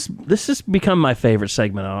this has become my favorite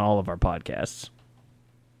segment on all of our podcasts.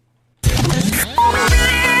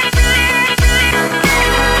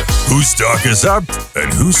 Whose stock is up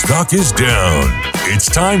and whose stock is down? It's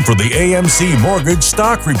time for the AMC Mortgage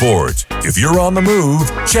Stock Report. If you're on the move,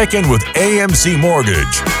 check in with AMC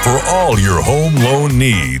Mortgage for all your home loan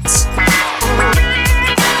needs.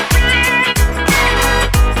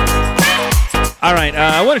 All right,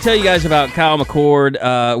 I want to tell you guys about Kyle McCord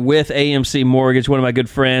with AMC Mortgage, one of my good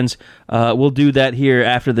friends. We'll do that here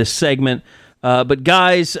after this segment. But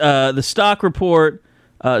guys, the stock report,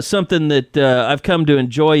 something that I've come to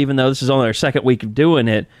enjoy, even though this is only our second week of doing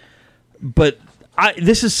it. But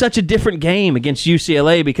this is such a different game against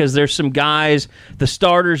UCLA because there's some guys, the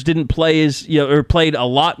starters didn't play or played a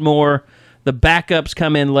lot more. The backups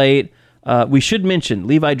come in late. We should mention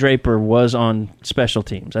Levi Draper was on special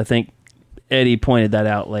teams. I think Eddie pointed that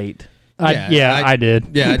out late. I did.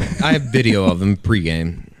 Yeah, I have video of him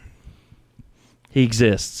pregame. He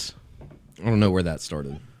exists. I don't know where that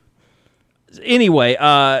started. Anyway,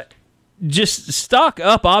 just stock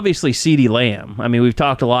up. Obviously, CeeDee Lamb. I mean, we've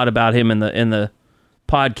talked a lot about him in the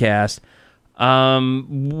podcast.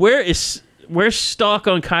 Where's stock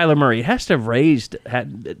on Kyler Murray? It has to have raised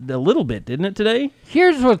a little bit, didn't it, today?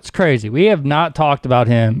 Here's what's crazy. We have not talked about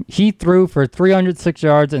him. He threw for 306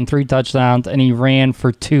 yards and 3 touchdowns, and he ran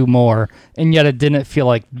for 2 more, and yet it didn't feel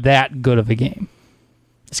like that good of a game.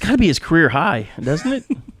 It's got to be his career high, doesn't it?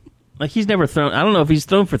 Like, he's never thrown... I don't know if he's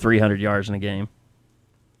thrown for 300 yards in a game.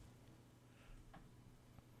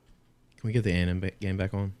 Can we get the A&M game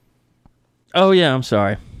back on? Oh, yeah, I'm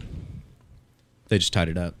sorry. They just tied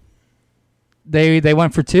it up. They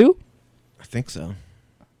went for 2? I think so.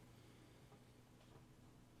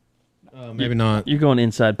 Maybe not. You're going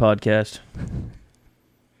inside podcast.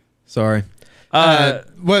 Sorry.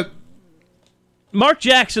 What? Mark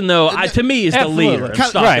Jackson, though, to me, is the leader of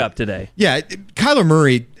stock up today. Yeah, Kyler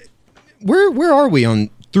Murray, where are we on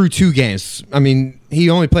through 2 games? I mean, he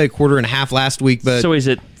only played a quarter and a half last week, but... So he's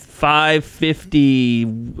at 550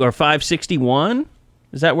 or 561?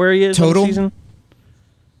 Is that where he is total? On the season?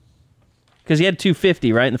 Because he had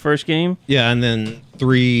 250, right, in the first game? Yeah, and then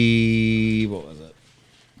 3... What was it?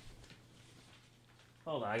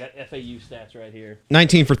 Hold on, I got FAU stats right here.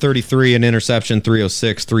 19 for 33, an interception,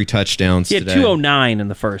 306, 3 touchdowns He had today. 209 in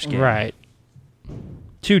the first game. Right.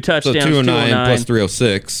 2 touchdowns, so 209 plus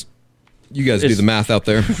 306. You guys do the math out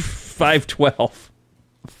there. 512.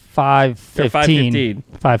 515.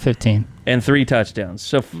 515. And 3 touchdowns.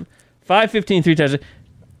 So 515, 3 touchdowns.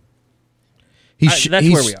 That's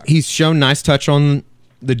where we are. He's shown nice touch on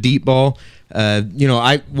the deep ball.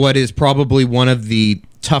 What is probably one of the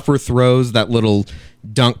tougher throws, that little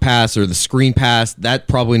dunk pass or the screen pass, that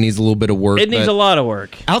probably needs a little bit of work. It needs a lot of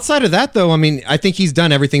work. Outside of that, though, I mean, I think he's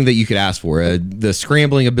done everything that you could ask for. The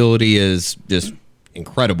scrambling ability is just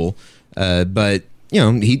incredible. But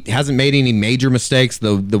he hasn't made any major mistakes.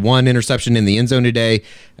 The one interception in the end zone today,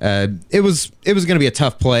 it was going to be a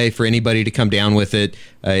tough play for anybody to come down with it.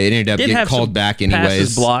 It ended up getting called back anyways.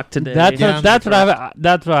 Passes blocked today. That's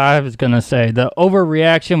what I was going to say. The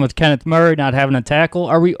overreaction with Kenneth Murray not having a tackle.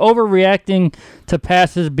 Are we overreacting to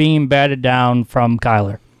passes being batted down from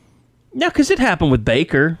Kyler? No, because it happened with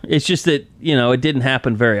Baker. It's just that it didn't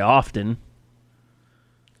happen very often.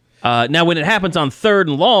 Now, when it happens on 3rd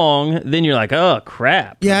and long, then you're like, oh,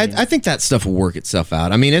 crap. Yeah, I think that stuff will work itself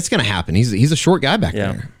out. I mean, it's going to happen. He's a short guy back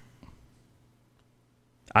there.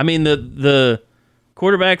 I mean, the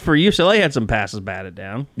quarterback for UCLA had some passes batted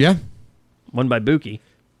down. Yeah. One by Buki.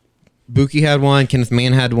 Buki had one. Kenneth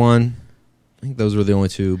Mann had one. I think those were the only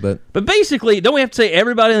 2. But basically, don't we have to say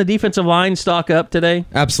everybody in the defensive line stock up today?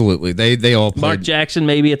 Absolutely. They all played. Mark Jackson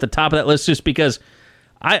maybe at the top of that list just because...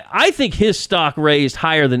 I think his stock raised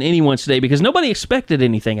higher than anyone's today because nobody expected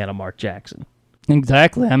anything out of Mark Jackson.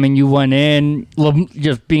 Exactly. I mean, you went in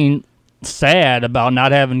just being sad about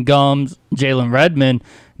not having Gums, Jalen Redmond,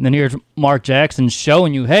 and then here's Mark Jackson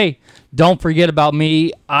showing you, hey, don't forget about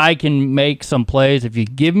me. I can make some plays if you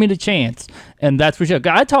give me the chance. And that's for sure.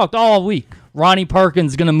 I talked all week. Ronnie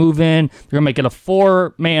Perkins is going to move in. They're going to make it a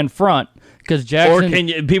 4-man front. Because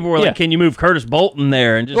Jackson, people were like, "Can you move Curtis Bolton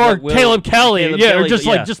there?" And just Caleb Kelly, or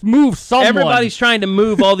just move someone. Everybody's trying to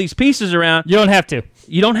move all these pieces around. You don't have to.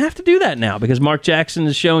 You don't have to do that now because Mark Jackson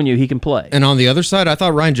is showing you he can play. And on the other side, I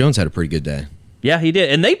thought Ryan Jones had a pretty good day. Yeah, he did,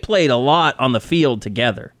 and they played a lot on the field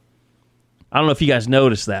together. I don't know if you guys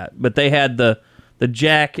noticed that, but they had the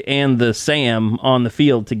Jack and the Sam on the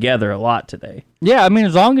field together a lot today. Yeah, I mean,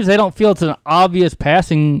 as long as they don't feel it's an obvious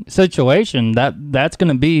passing situation, that's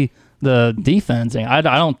going to be the defense. I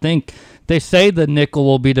don't think they say the nickel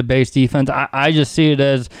will be the base defense. I just see it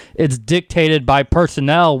as it's dictated by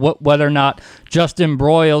personnel, whether or not Justin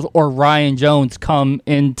Broyles or Ryan Jones come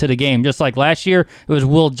into the game. Just like last year, it was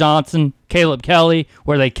Will Johnson, Caleb Kelly,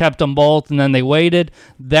 where they kept them both and then they waited.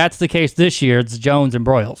 That's the case this year. It's Jones and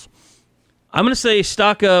Broyles. I'm going to say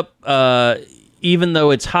stock up, even though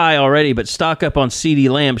it's high already, but stock up on CeeDee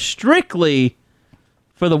Lamb strictly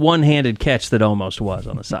for the one-handed catch that almost was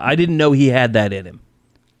on the side. I didn't know he had that in him.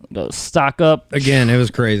 stock up. Again, it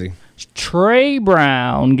was crazy. Trey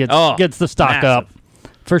Brown gets the stock massive. up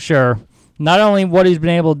for sure. Not only what he's been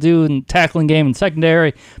able to do in tackling game and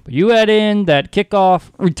secondary, but you add in that kickoff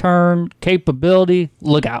return capability.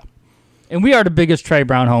 Look out. And we are the biggest Trey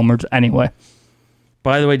Brown homers anyway.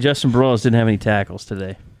 By the way, Justin Broiles didn't have any tackles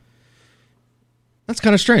today. That's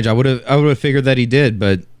kind of strange. I would have figured that he did,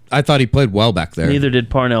 but I thought he played well back there. Neither did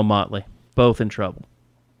Parnell Motley. Both in trouble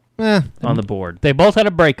on the board. They both had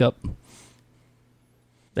a breakup.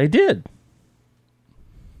 They did.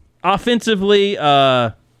 Offensively,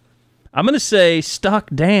 I'm going to say stock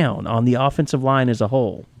down on the offensive line as a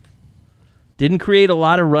whole. Didn't create a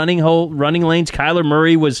lot of running lanes. Kyler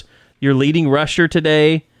Murray was your leading rusher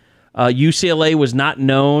today. UCLA was not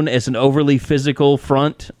known as an overly physical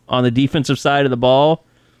front on the defensive side of the ball.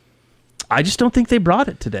 I just don't think they brought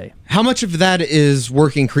it today. How much of that is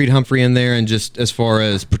working Creed Humphrey in there and just as far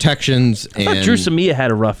as protections? I thought Drew Samia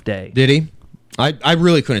had a rough day. Did he? I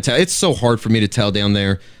really couldn't tell. It's so hard for me to tell down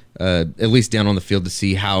there, at least down on the field, to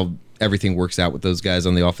see how everything works out with those guys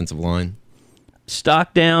on the offensive line.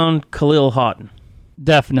 Stock down Khalil Houghton.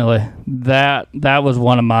 Definitely. That was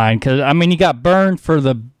one of mine. Because, I mean, he got burned for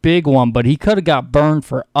the big one, but he could have got burned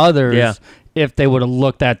for others if they would have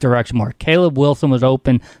looked that direction more. Caleb Wilson was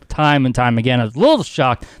open time and time again. I was a little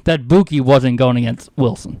shocked that Buki wasn't going against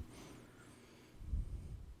Wilson.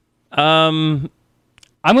 I'm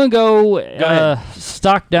going to go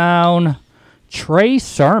stock down Trey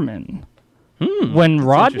Sermon. When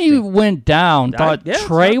Rodney went down, thought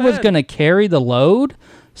Trey was going to carry the load.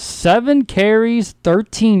 7 carries,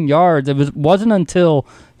 13 yards. It wasn't until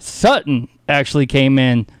Sutton actually came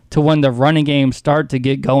in to when the running game started to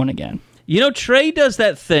get going again. You know, Trey does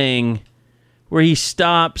that thing where he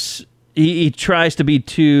stops. He tries to be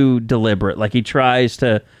too deliberate. Like he tries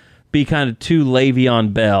to be kind of too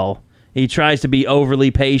Le'Veon Bell. He tries to be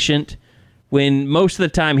overly patient when most of the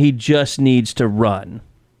time he just needs to run.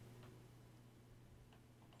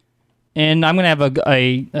 And I'm going to have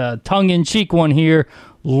a tongue-in-cheek one here.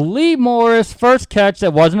 Lee Morris, first catch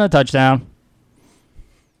that wasn't a touchdown.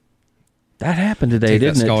 That happened today, Take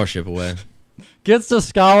didn't that it? scholarship away. Gets the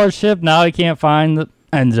scholarship. Now he can't find the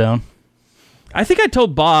end zone. I think I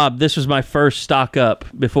told Bob this was my first stock up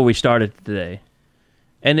before we started today.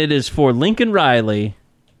 And it is for Lincoln Riley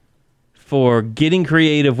for getting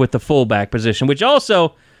creative with the fullback position, which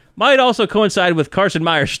also might also coincide with Carson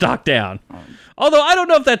Meyer's stock down. Although I don't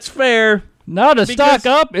know if that's fair. Now the stock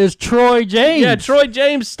up is Troy James. Yeah, Troy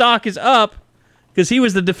James' stock is up because he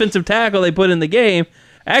was the defensive tackle they put in the game.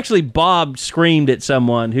 Actually, Bob screamed at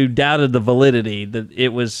someone who doubted the validity that it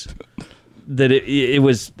was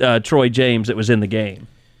Troy James that was in the game.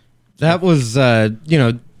 That was,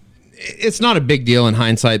 it's not a big deal in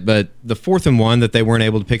hindsight, but the 4th and 1 that they weren't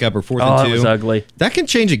able to pick up, or 4th and 2, it was ugly. That can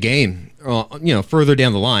change a game. Further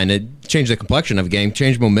down the line, it changed the complexion of a game,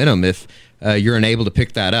 changed momentum if you're unable to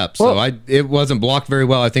pick that up. So it wasn't blocked very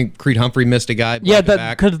well. I think Creed Humphrey missed a guy. Yeah,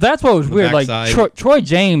 because that's what was weird. Like Troy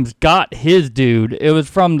James got his dude. It was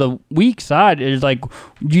from the weak side. It was like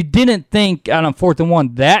you didn't think on a 4th and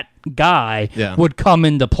 1 that guy would come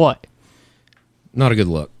into play. Not a good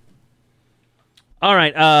look. All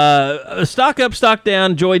right, stock up, stock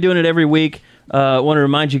down. Joy doing it every week. I want to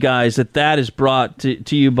remind you guys that is brought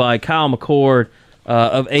to you by Kyle McCord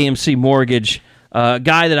of AMC Mortgage, a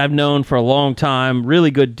guy that I've known for a long time,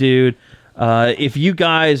 really good dude. If you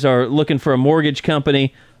guys are looking for a mortgage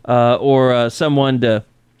company or someone to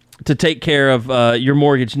take care of your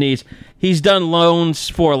mortgage needs, he's done loans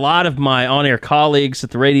for a lot of my on-air colleagues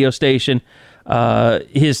at the radio station.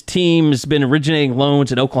 His team has been originating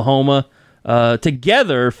loans in Oklahoma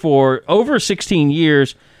together for over 16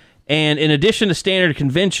 years. And in addition to standard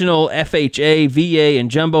conventional FHA, VA, and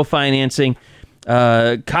jumbo financing,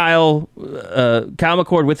 Kyle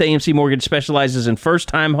McCord with AMC Mortgage specializes in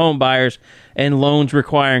first-time home buyers and loans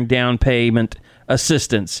requiring down payment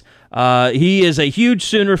assistance. He is a huge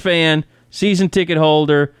Sooner fan, season ticket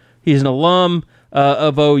holder. He's an alum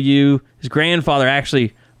of OU. His grandfather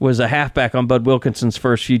actually was a halfback on Bud Wilkinson's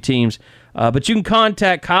first few teams. But you can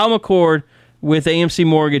contact Kyle McCord with AMC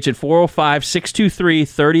Mortgage at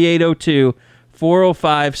 405-623-3802,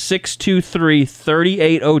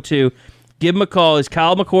 405-623-3802. Give him a call. It's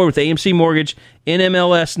Kyle McCord with AMC Mortgage,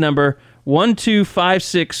 NMLS number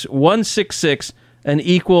 1256166, an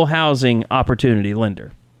equal housing opportunity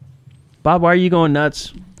lender. Bob, why are you going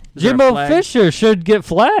nuts? Jimbo Fisher should get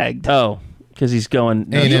flagged. Oh, because he's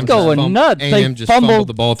going nuts. He's going nuts. A&M just fumbled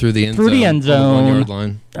the ball through the end zone. 1 yard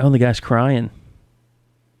line. Oh, the guy's crying.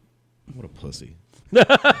 What a pussy.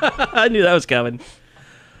 I knew that was coming.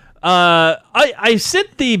 I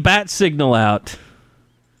sent the bat signal out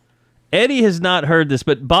Eddie has not heard this,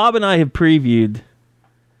 but Bob and I have previewed.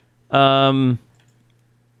 I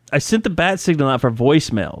sent the bat signal out for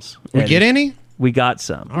voicemails. We get any? We got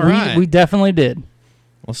some. All right. We definitely did.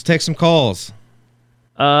 Let's take some calls.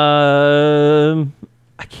 I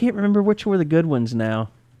can't remember which were the good ones now.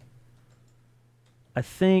 I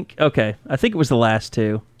think it was the last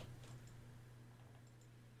two.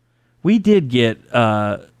 We did get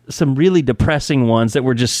some really depressing ones that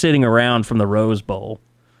were just sitting around from the Rose Bowl.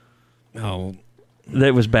 Oh.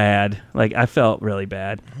 That was bad. Like, I felt really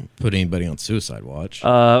bad. Put anybody on suicide watch.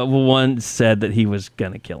 One said that he was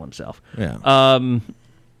going to kill himself. Yeah.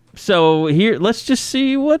 So here, let's just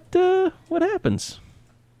see what happens.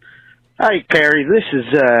 Hey, Kerry, this is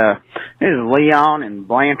Leon and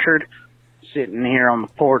Blanchard sitting here on the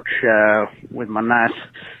porch with my nice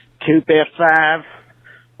Coupe F5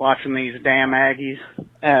 watching these damn Aggies.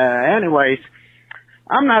 Anyways,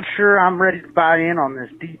 I'm not sure I'm ready to buy in on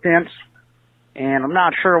this defense, and I'm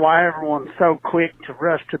not sure why everyone's so quick to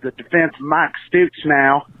rush to the defense of Mike Stoops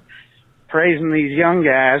now, praising these young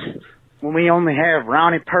guys when we only have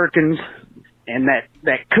Ronnie Perkins and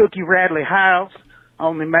that Cookie Radley Hiles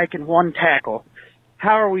only making one tackle.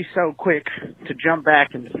 How are we so quick to jump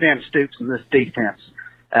back and defend Stoops in this defense?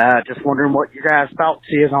 Just wondering what your guys' thoughts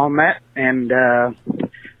is on that, and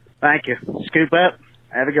thank you. Scoop up.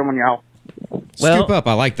 Have a good one, y'all. Scoop up.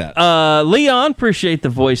 I like that. Leon, appreciate the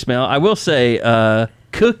voicemail. I will say,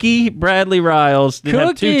 Cookie Bradley Riles did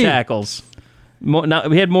have 2 tackles.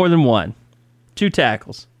 We had more than one. 2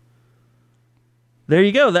 tackles. There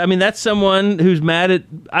you go. I mean, that's someone who's mad at...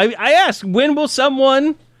 I asked, when will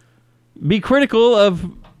someone be critical of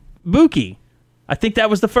Buki? I think that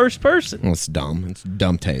was the first person. Well, it's dumb. It's a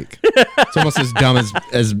dumb take. It's almost as dumb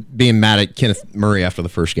as being mad at Kenneth Murray after the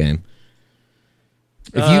first game.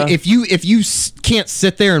 If you can't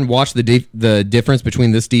sit there and watch the difference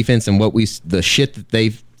between this defense and the shit that they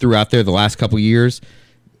threw out there the last couple years,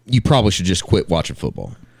 you probably should just quit watching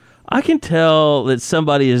football. I can tell that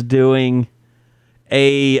somebody is doing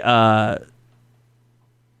a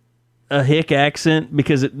hick accent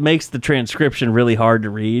because it makes the transcription really hard to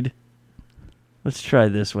read. Let's try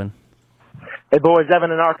this one. Hey, boys,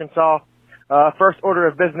 Evan in Arkansas. First order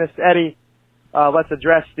of business, Eddie. Let's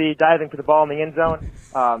address the diving for the ball in the end zone.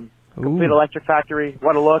 Complete electric factory.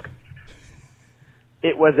 What a look.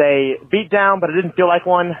 It was a beatdown, but it didn't feel like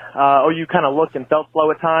one. OU kind of looked and felt slow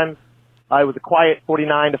at times. It was a quiet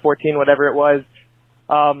 49-14, whatever it was.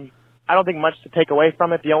 I don't think much to take away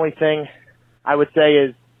from it. The only thing I would say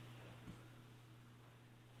is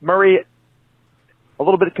Murray, a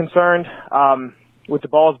little bit concerned with the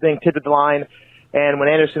balls being tipped at the line. And when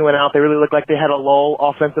Anderson went out, they really looked like they had a lull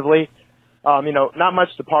offensively. Not much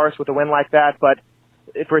to parse with a win like that, but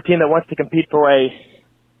for a team that wants to compete for a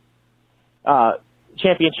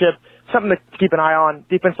championship, something to keep an eye on.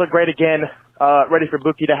 Defense looked great again, ready for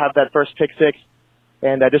Buki to have that first pick six.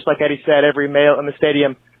 And just like Eddie said, every male in the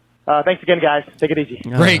stadium. Thanks again, guys. Take it easy.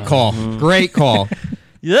 Great call. Great call.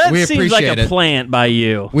 That we seems like appreciate a it. plant by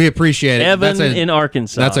you. We appreciate it. Evan in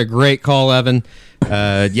Arkansas. That's a great call, Evan.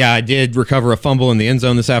 I did recover a fumble in the end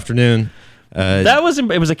zone this afternoon. It was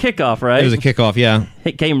a kickoff, right? It was a kickoff, yeah.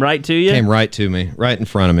 It came right to you? Came right to me, right in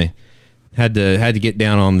front of me. Had to get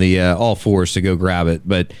down on the all fours to go grab it.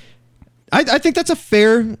 But I think that's a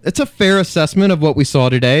fair assessment of what we saw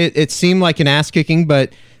today. It seemed like an ass kicking,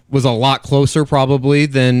 but was a lot closer probably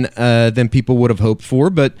than people would have hoped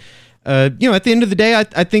for. But at the end of the day,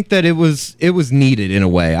 I think that it was needed in a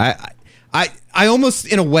way. I almost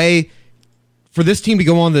in a way for this team to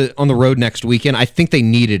go on the road next weekend, I think they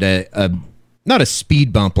needed a not a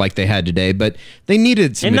speed bump like they had today, but they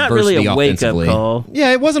needed some adversity really a offensively. Wake-up call.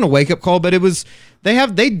 Yeah, it wasn't a wake-up call, but it was. They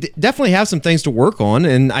definitely have some things to work on,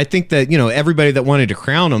 and I think that everybody that wanted to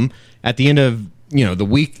crown them at the end of the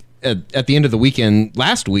week, at the end of the weekend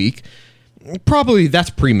last week, probably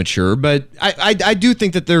that's premature. But I do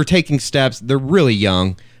think that they're taking steps. They're really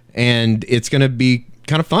young, and it's going to be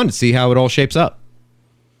kind of fun to see how it all shapes up.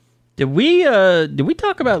 Did we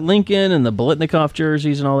talk about Lincoln and the Biletnikoff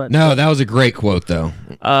jerseys and all that? No, that was a great quote, though.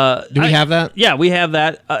 Do we have that? Yeah, we have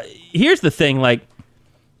that. Here's the thing, like,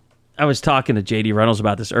 I was talking to J.D. Reynolds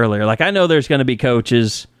about this earlier. Like, I know there's going to be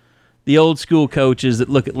coaches, the old school coaches that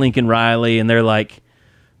look at Lincoln Riley and they're like,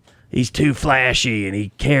 he's too flashy and he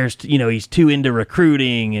cares, he's too into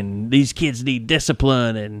recruiting and these kids need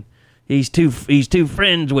discipline and he's too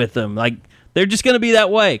friends with them. Like, they're just going to be that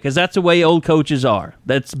way because that's the way old coaches are.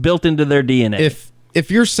 That's built into their DNA. If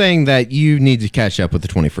you're saying that you need to catch up with the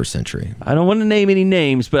 21st century. I don't want to name any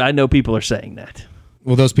names, but I know people are saying that.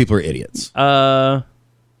 Well, those people are idiots.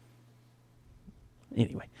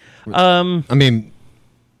 Anyway.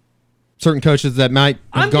 certain coaches that might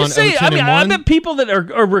have I'm gone just saying. 0-10 and I 1. bet people that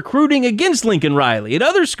are recruiting against Lincoln Riley at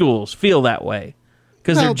other schools feel that way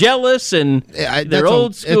because they're jealous and they're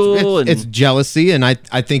old school. It's jealousy, and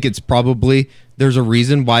I think it's probably there's a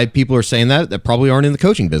reason why people are saying that probably aren't in the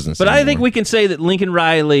coaching business. But anymore. I think we can say that Lincoln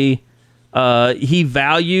Riley, he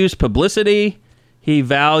values publicity. He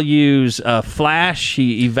values flash.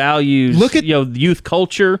 He values youth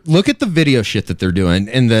culture. Look at the video shit that they're doing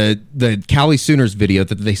and the Cali Sooners video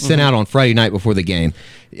that they sent out on Friday night before the game.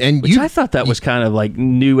 And I thought that was kind of like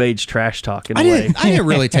new age trash talk in a way. I didn't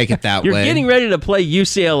really take it that You're way. You're getting ready to play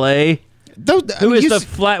UCLA. Who is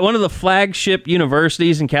one of the flagship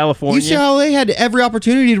universities in California? UCLA had every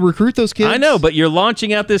opportunity to recruit those kids. I know, but you're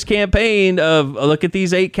launching out this campaign of look at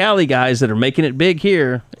these 8 Cali guys that are making it big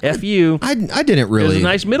here. F you. I didn't really. It was a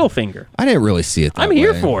nice middle finger. I didn't really see it that I'm way.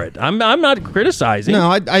 here for it. I'm not criticizing. No,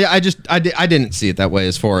 I didn't see it that way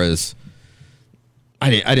as far as I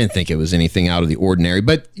didn't think it was anything out of the ordinary.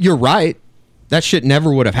 But you're right. That shit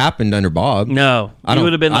never would have happened under Bob. No, I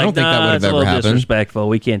would have been like, I don't think that would have it's a ever little happened. disrespectful.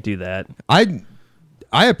 We can't do that. I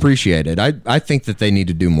appreciate it. I think that they need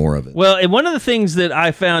to do more of it. Well, and one of the things that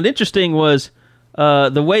I found interesting was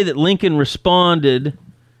the way that Lincoln responded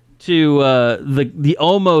to the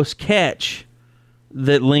almost catch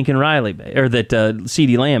that Lincoln Riley made, or that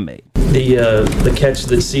CeeDee Lamb made. The catch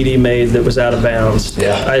that CD made that was out of bounds.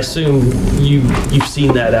 Yeah. I assume you've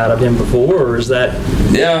seen that out of him before, or is that?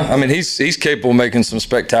 Yeah, I mean he's capable of making some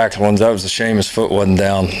spectacular ones. That was a shame his foot wasn't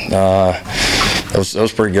down. That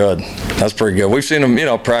was pretty good. That's pretty good. We've seen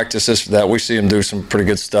him, practice this that. We see him do some pretty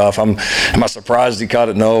good stuff. Am I surprised he caught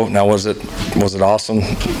it? No. Now was it awesome?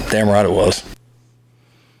 Damn right it was.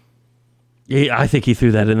 Yeah, I think he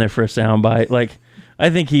threw that in there for a soundbite. Like, I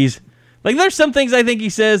think he's like, there's some things I think he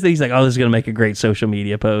says that he's like, oh, this is gonna make a great social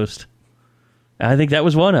media post. And I think that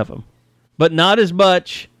was one of them, but not as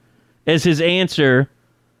much as his answer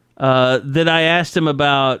that I asked him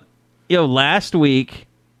about. Last week.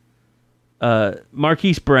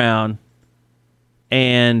 Marquise Brown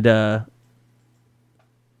and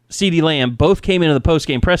CeeDee Lamb both came into the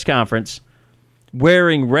post-game press conference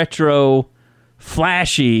wearing retro,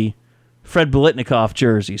 flashy Fred Biletnikoff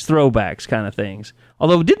jerseys, throwbacks kind of things.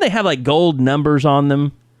 Although, didn't they have like gold numbers on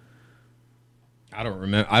them? I don't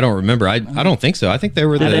remember. I don't think so. I think they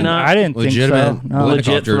were the I didn't legitimate think so. No.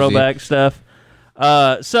 Legit jersey. throwback stuff.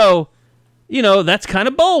 So, that's kind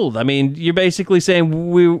of bold. I mean, you're basically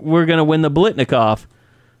saying we're going to win the Biletnikoff.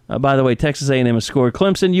 By the way, Texas A&M has scored.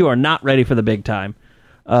 Clemson, you are not ready for the big time.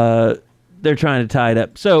 They're trying to tie it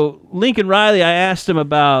up. So, Lincoln Riley, I asked him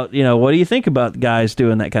about, what do you think about guys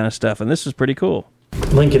doing that kind of stuff? And this is pretty cool.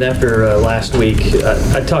 Lincoln, after last week,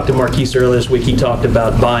 I talked to Marquise earlier this week. He talked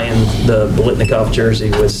about buying the Biletnikoff jersey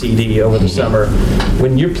with CD over the summer.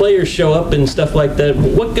 When your players show up and stuff like that,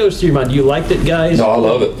 what goes through your mind? Do you like that, guys? No, I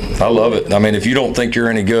love it. I love it. I mean, if you don't think you're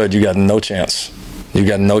any good, you got no chance. You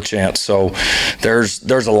got no chance. So there's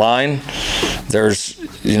a line. There's,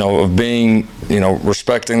 of being,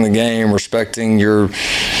 respecting the game, respecting your,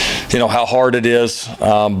 how hard it is.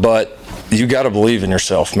 But you got to believe in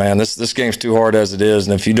yourself, man. This game's too hard as it is,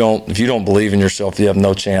 and if you don't believe in yourself, you have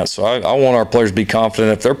no chance. So I want our players to be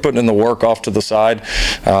confident. If they're putting in the work off to the side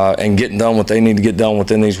and getting done what they need to get done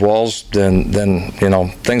within these walls, then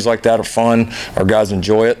things like that are fun. Our guys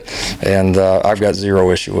enjoy it, and I've got zero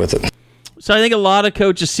issue with it. So I think a lot of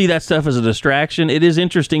coaches see that stuff as a distraction. It is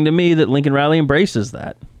interesting to me that Lincoln Riley embraces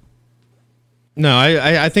that. No,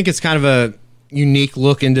 I think it's kind of a unique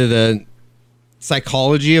look into the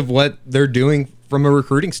psychology of what they're doing from a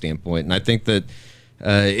recruiting standpoint, and I think that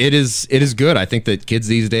it is good. I think that kids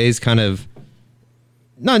these days kind of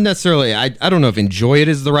not necessarily. I don't know if enjoy it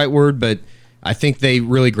is the right word, but I think they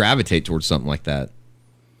really gravitate towards something like that.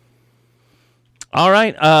 All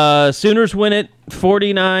right, Sooners win it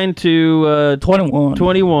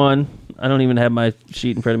 49-21. I don't even have my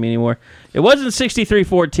sheet in front of me anymore. It wasn't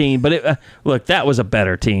 63-14, but look, that was a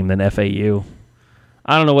better team than FAU.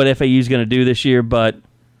 I don't know what FAU is going to do this year, but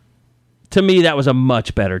to me, that was a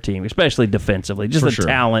much better team, especially defensively. Just the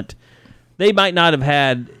talent. They might not have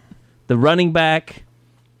had the running back.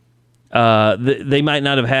 They might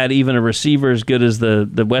not have had even a receiver as good as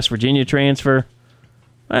the West Virginia transfer.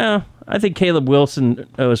 Well, I think Caleb Wilson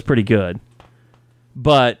was pretty good.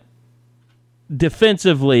 But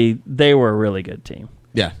defensively, they were a really good team.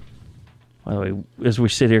 Yeah. By the way, as we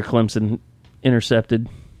sit here, Clemson intercepted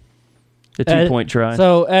the 2-point try.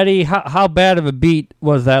 So, Eddie, how bad of a beat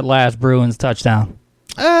was that last Bruins touchdown?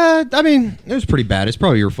 I mean, it was pretty bad. It's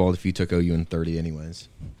probably your fault if you took OU in 30 anyways.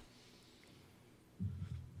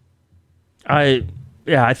 I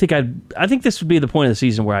think this would be the point of the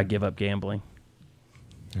season where I give up gambling.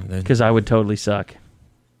 because I would totally suck.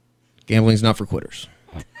 Gambling's not for quitters.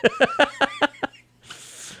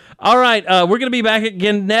 All right, we're going to be back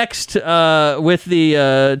again next with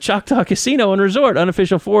the Choctaw Casino and Resort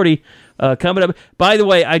Unofficial 40 coming up. By the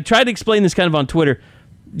way, I tried to explain this kind of on Twitter.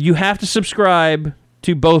 You have to subscribe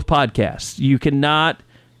to both podcasts. You cannot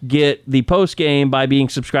get the post game by being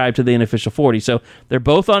subscribed to the Unofficial 40. So they're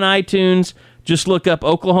both on iTunes. Just look up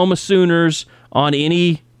Oklahoma Sooners on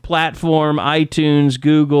any platform, iTunes,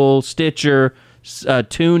 Google, Stitcher,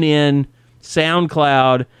 TuneIn,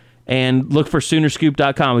 SoundCloud, and look for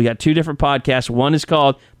Soonerscoop.com. We got two different podcasts. One is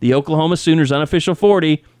called the Oklahoma Sooners Unofficial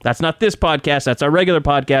 40. That's not this podcast. That's our regular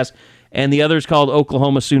podcast. And the other is called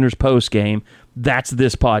Oklahoma Sooners Post Game. That's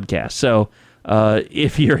this podcast. So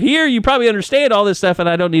if you're here, you probably understand all this stuff, and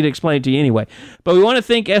I don't need to explain it to you anyway. But we want to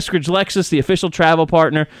thank Eskridge Lexus, the official travel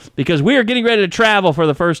partner, because we are getting ready to travel for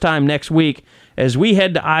the first time next week as we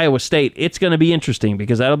head to Iowa State. It's going to be interesting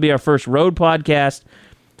because that'll be our first road podcast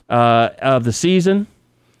of the season.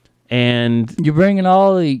 And you're bringing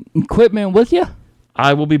all the equipment with you?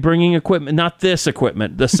 I will be bringing equipment, not this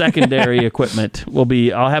equipment, the secondary equipment.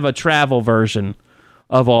 I'll have a travel version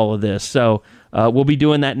of all of this. So we'll be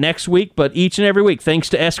doing that next week, but each and every week, thanks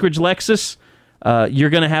to Eskridge Lexus, you're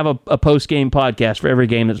going to have a post-game podcast for every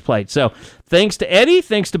game that's played. So thanks to Eddie,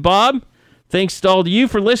 thanks to Bob, thanks to all of you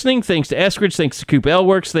for listening, thanks to Eskridge, thanks to Coop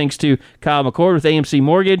L-Works, thanks to Kyle McCord with AMC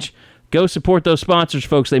Mortgage. Go support those sponsors,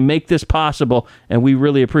 folks. They make this possible, and we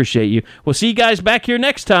really appreciate you. We'll see you guys back here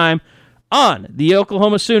next time on the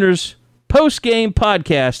Oklahoma Sooners post-game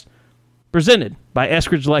podcast presented by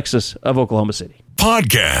Eskridge Lexus of Oklahoma City.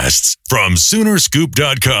 Podcasts from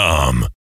Soonerscoop.com.